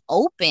being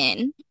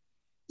open?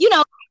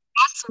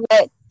 That's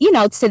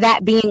what, to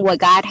that being what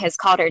God has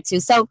called her to.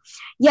 So,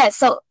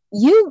 so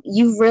you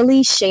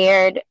really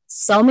shared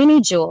so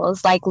many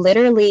jewels. Like,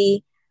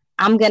 literally,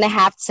 I'm going to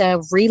have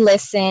to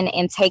re-listen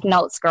and take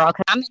notes, girl,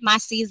 because I'm in my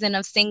season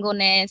of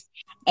singleness.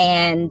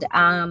 And,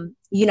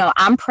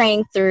 I'm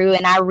praying through,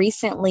 and I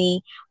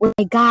recently was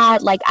like,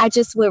 God, like, I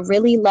just would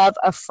really love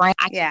a friend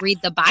I can read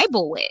the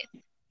Bible with.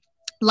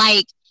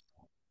 Like,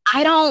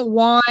 I don't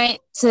want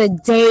to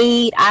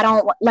date.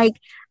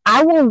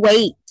 I will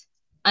wait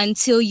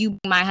until you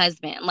be my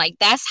husband. Like,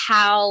 that's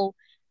how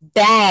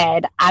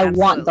bad I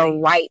want the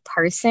right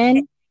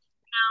person.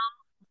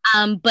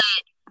 But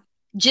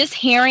just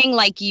hearing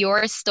like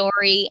your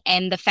story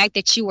and the fact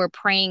that you were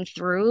praying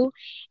through,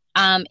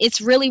 it's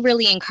really,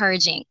 really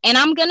encouraging. And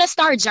I'm going to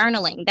start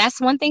journaling.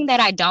 That's one thing that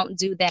I don't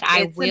do that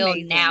I will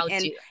now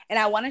do. And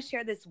I want to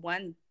share this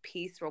one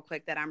piece real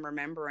quick that I'm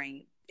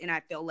remembering, and I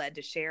feel led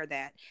to share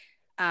that.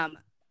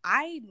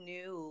 I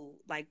knew,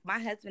 like, my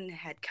husband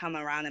had come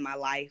around in my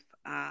life,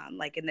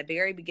 like in the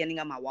very beginning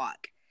of my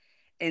walk.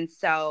 And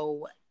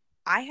so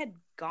I had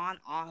gone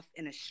off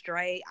in a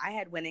stray. I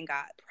had went and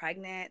got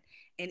pregnant.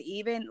 And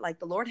even like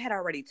the Lord had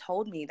already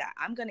told me that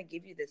I'm going to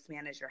give you this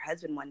man as your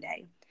husband one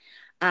day.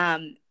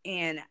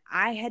 And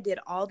I had did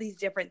all these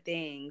different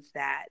things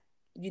that,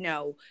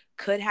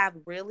 could have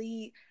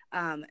really,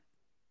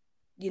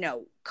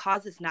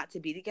 caused us not to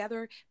be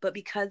together. But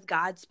because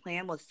God's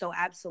plan was so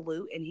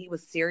absolute and he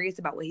was serious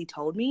about what he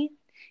told me,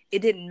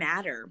 it didn't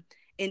matter.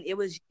 And it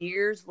was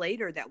years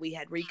later that we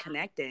had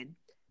reconnected.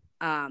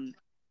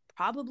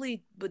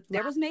 Probably, but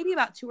there was maybe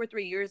about 2 or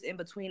 3 years in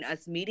between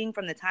us meeting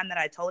from the time that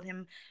I told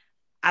him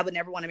I would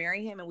never want to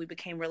marry him, and we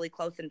became really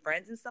close and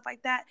friends and stuff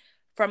like that,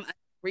 from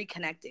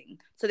reconnecting.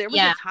 So there was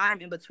a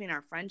time in between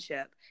our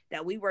friendship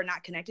that we were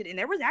not connected. And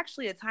there was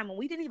actually a time when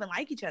we didn't even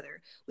like each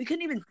other. We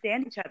couldn't even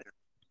stand each other.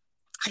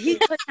 He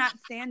could not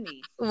stand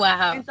me.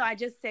 Wow. And so I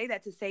just say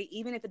that to say,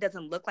 even if it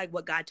doesn't look like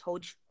what God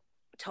told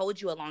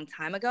you a long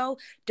time ago,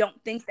 don't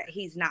think that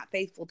he's not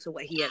faithful to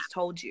what he has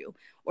told you,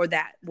 or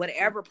that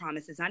whatever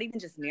promises, not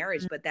even just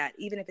marriage, but that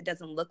even if it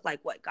doesn't look like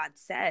what God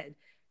said,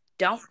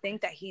 don't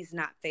think that he's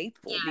not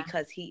faithful,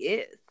 because he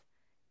is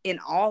in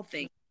all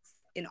things,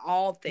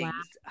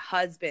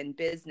 husband,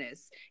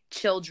 business,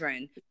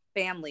 children,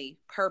 family,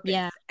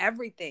 purpose,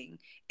 everything,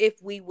 if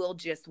we will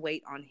just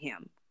wait on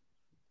him.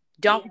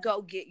 Don't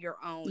go get your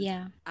own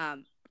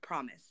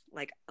promise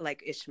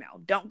like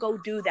Ishmael. Don't go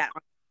do that.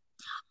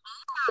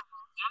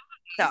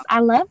 So, I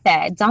love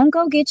that. Don't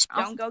go get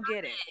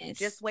it.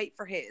 Just wait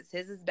for his.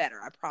 His is better,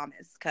 I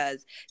promise,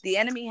 because the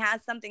enemy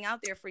has something out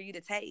there for you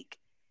to take.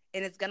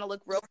 And it's going to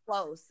look real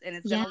close, and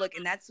it's going to look,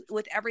 and that's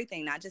with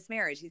everything, not just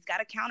marriage. He's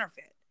got a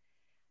counterfeit,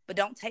 but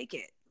don't take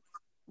it.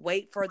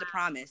 Wait for the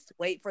promise.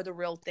 Wait for the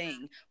real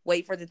thing.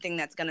 Wait for the thing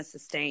that's going to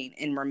sustain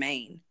and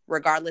remain,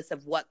 regardless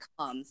of what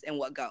comes and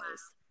what goes.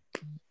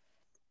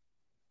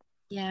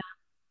 Yeah.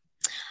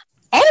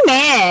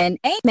 Amen.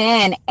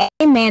 Amen.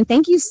 Amen.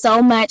 Thank you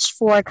so much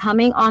for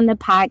coming on the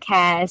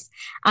podcast.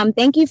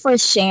 Thank you for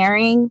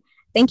sharing.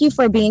 Thank you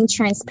for being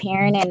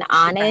transparent and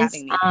honest.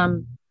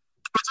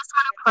 I just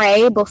want to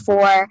pray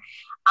before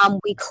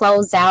we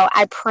close out.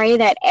 I pray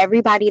that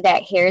everybody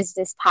that hears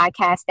this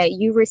podcast, that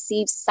you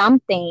receive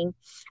something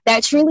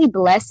that truly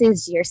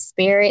blesses your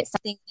spirit,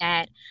 something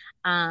that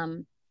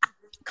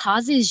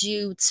causes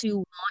you to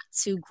want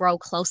to grow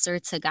closer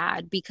to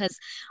God, because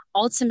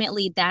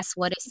ultimately that's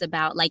what it's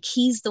about. Like,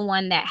 he's the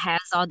one that has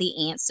all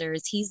the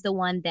answers. He's the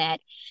one that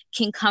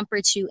can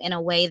comfort you in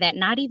a way that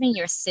not even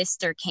your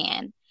sister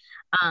can.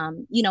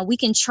 We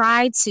can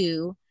try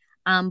to,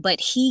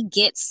 but he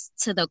gets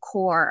to the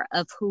core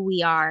of who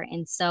we are.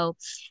 And so,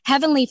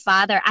 Heavenly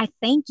Father, I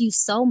thank you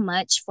so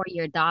much for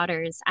your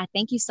daughters. I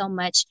thank you so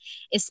much,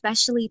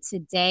 especially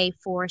today,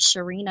 for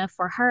Sharina,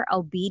 for her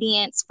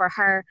obedience, for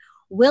her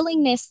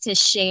willingness to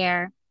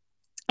share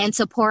and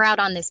to pour out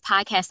on this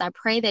podcast. I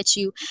pray that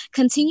you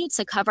continue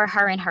to cover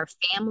her and her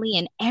family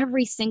and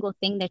every single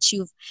thing that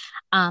you've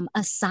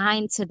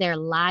assigned to their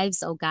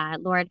lives, oh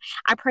God. Lord,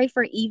 I pray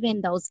for even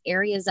those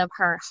areas of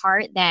her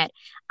heart that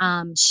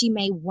she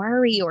may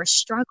worry or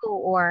struggle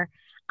or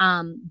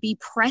be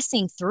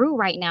pressing through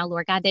right now,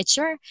 Lord God, that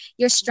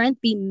your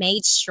strength be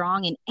made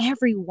strong in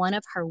every one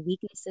of her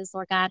weaknesses,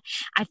 Lord God.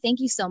 I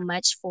thank you so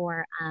much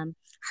for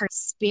her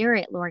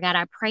spirit, Lord God.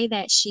 I pray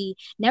that she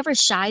never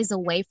shies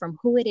away from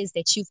who it is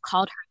that you've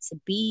called her to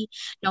be,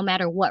 no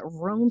matter what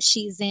room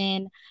she's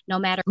in, no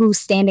matter who's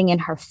standing in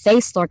her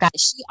face, Lord God.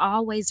 She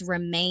always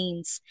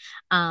remains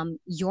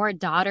your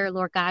daughter,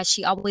 Lord God.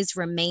 She always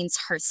remains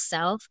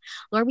herself.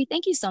 Lord, we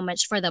thank you so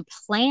much for the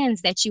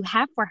plans that you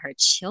have for her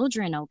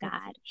children, oh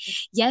God.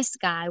 Yes,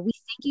 God, we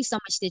thank you so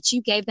much that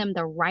you gave them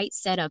the right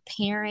set of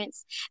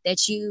parents,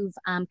 that you've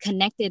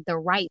connected the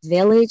right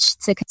village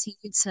to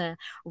continue to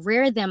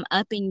rear them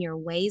up in your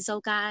ways, oh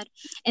God.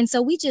 And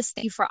so we just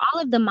thank you for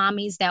all of the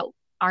mommies that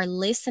are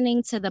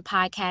listening to the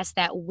podcast,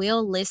 that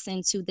will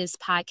listen to this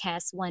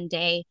podcast one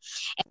day.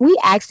 And we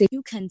ask that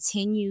you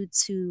continue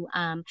to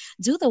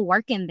do the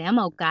work in them,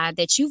 oh God,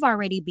 that you've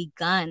already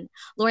begun.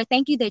 Lord,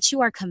 thank you that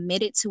you are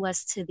committed to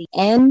us to the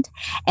end.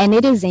 And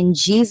it is in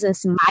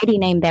Jesus' mighty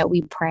name that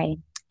we pray.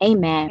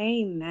 Amen.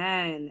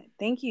 Amen.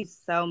 Thank you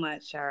so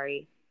much,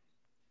 Shari.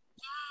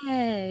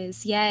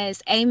 Yes.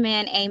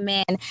 Amen.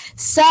 Amen.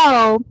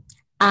 So,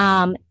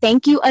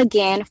 thank you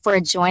again for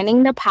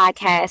joining the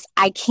podcast.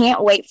 I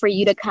can't wait for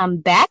you to come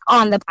back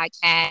on the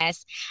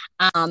podcast,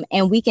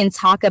 and we can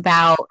talk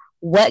about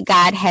what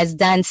God has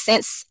done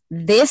since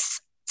this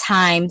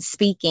time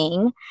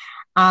speaking.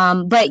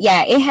 But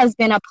yeah, it has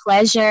been a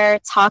pleasure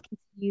talking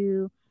to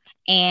you,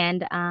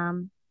 and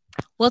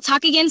we'll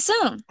talk again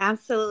soon.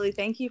 Absolutely.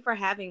 Thank you for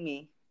having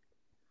me.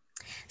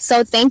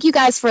 So thank you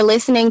guys for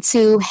listening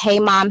to Hey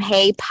Mom,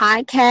 Hey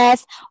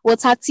podcast. We'll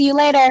talk to you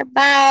later.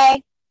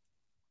 Bye.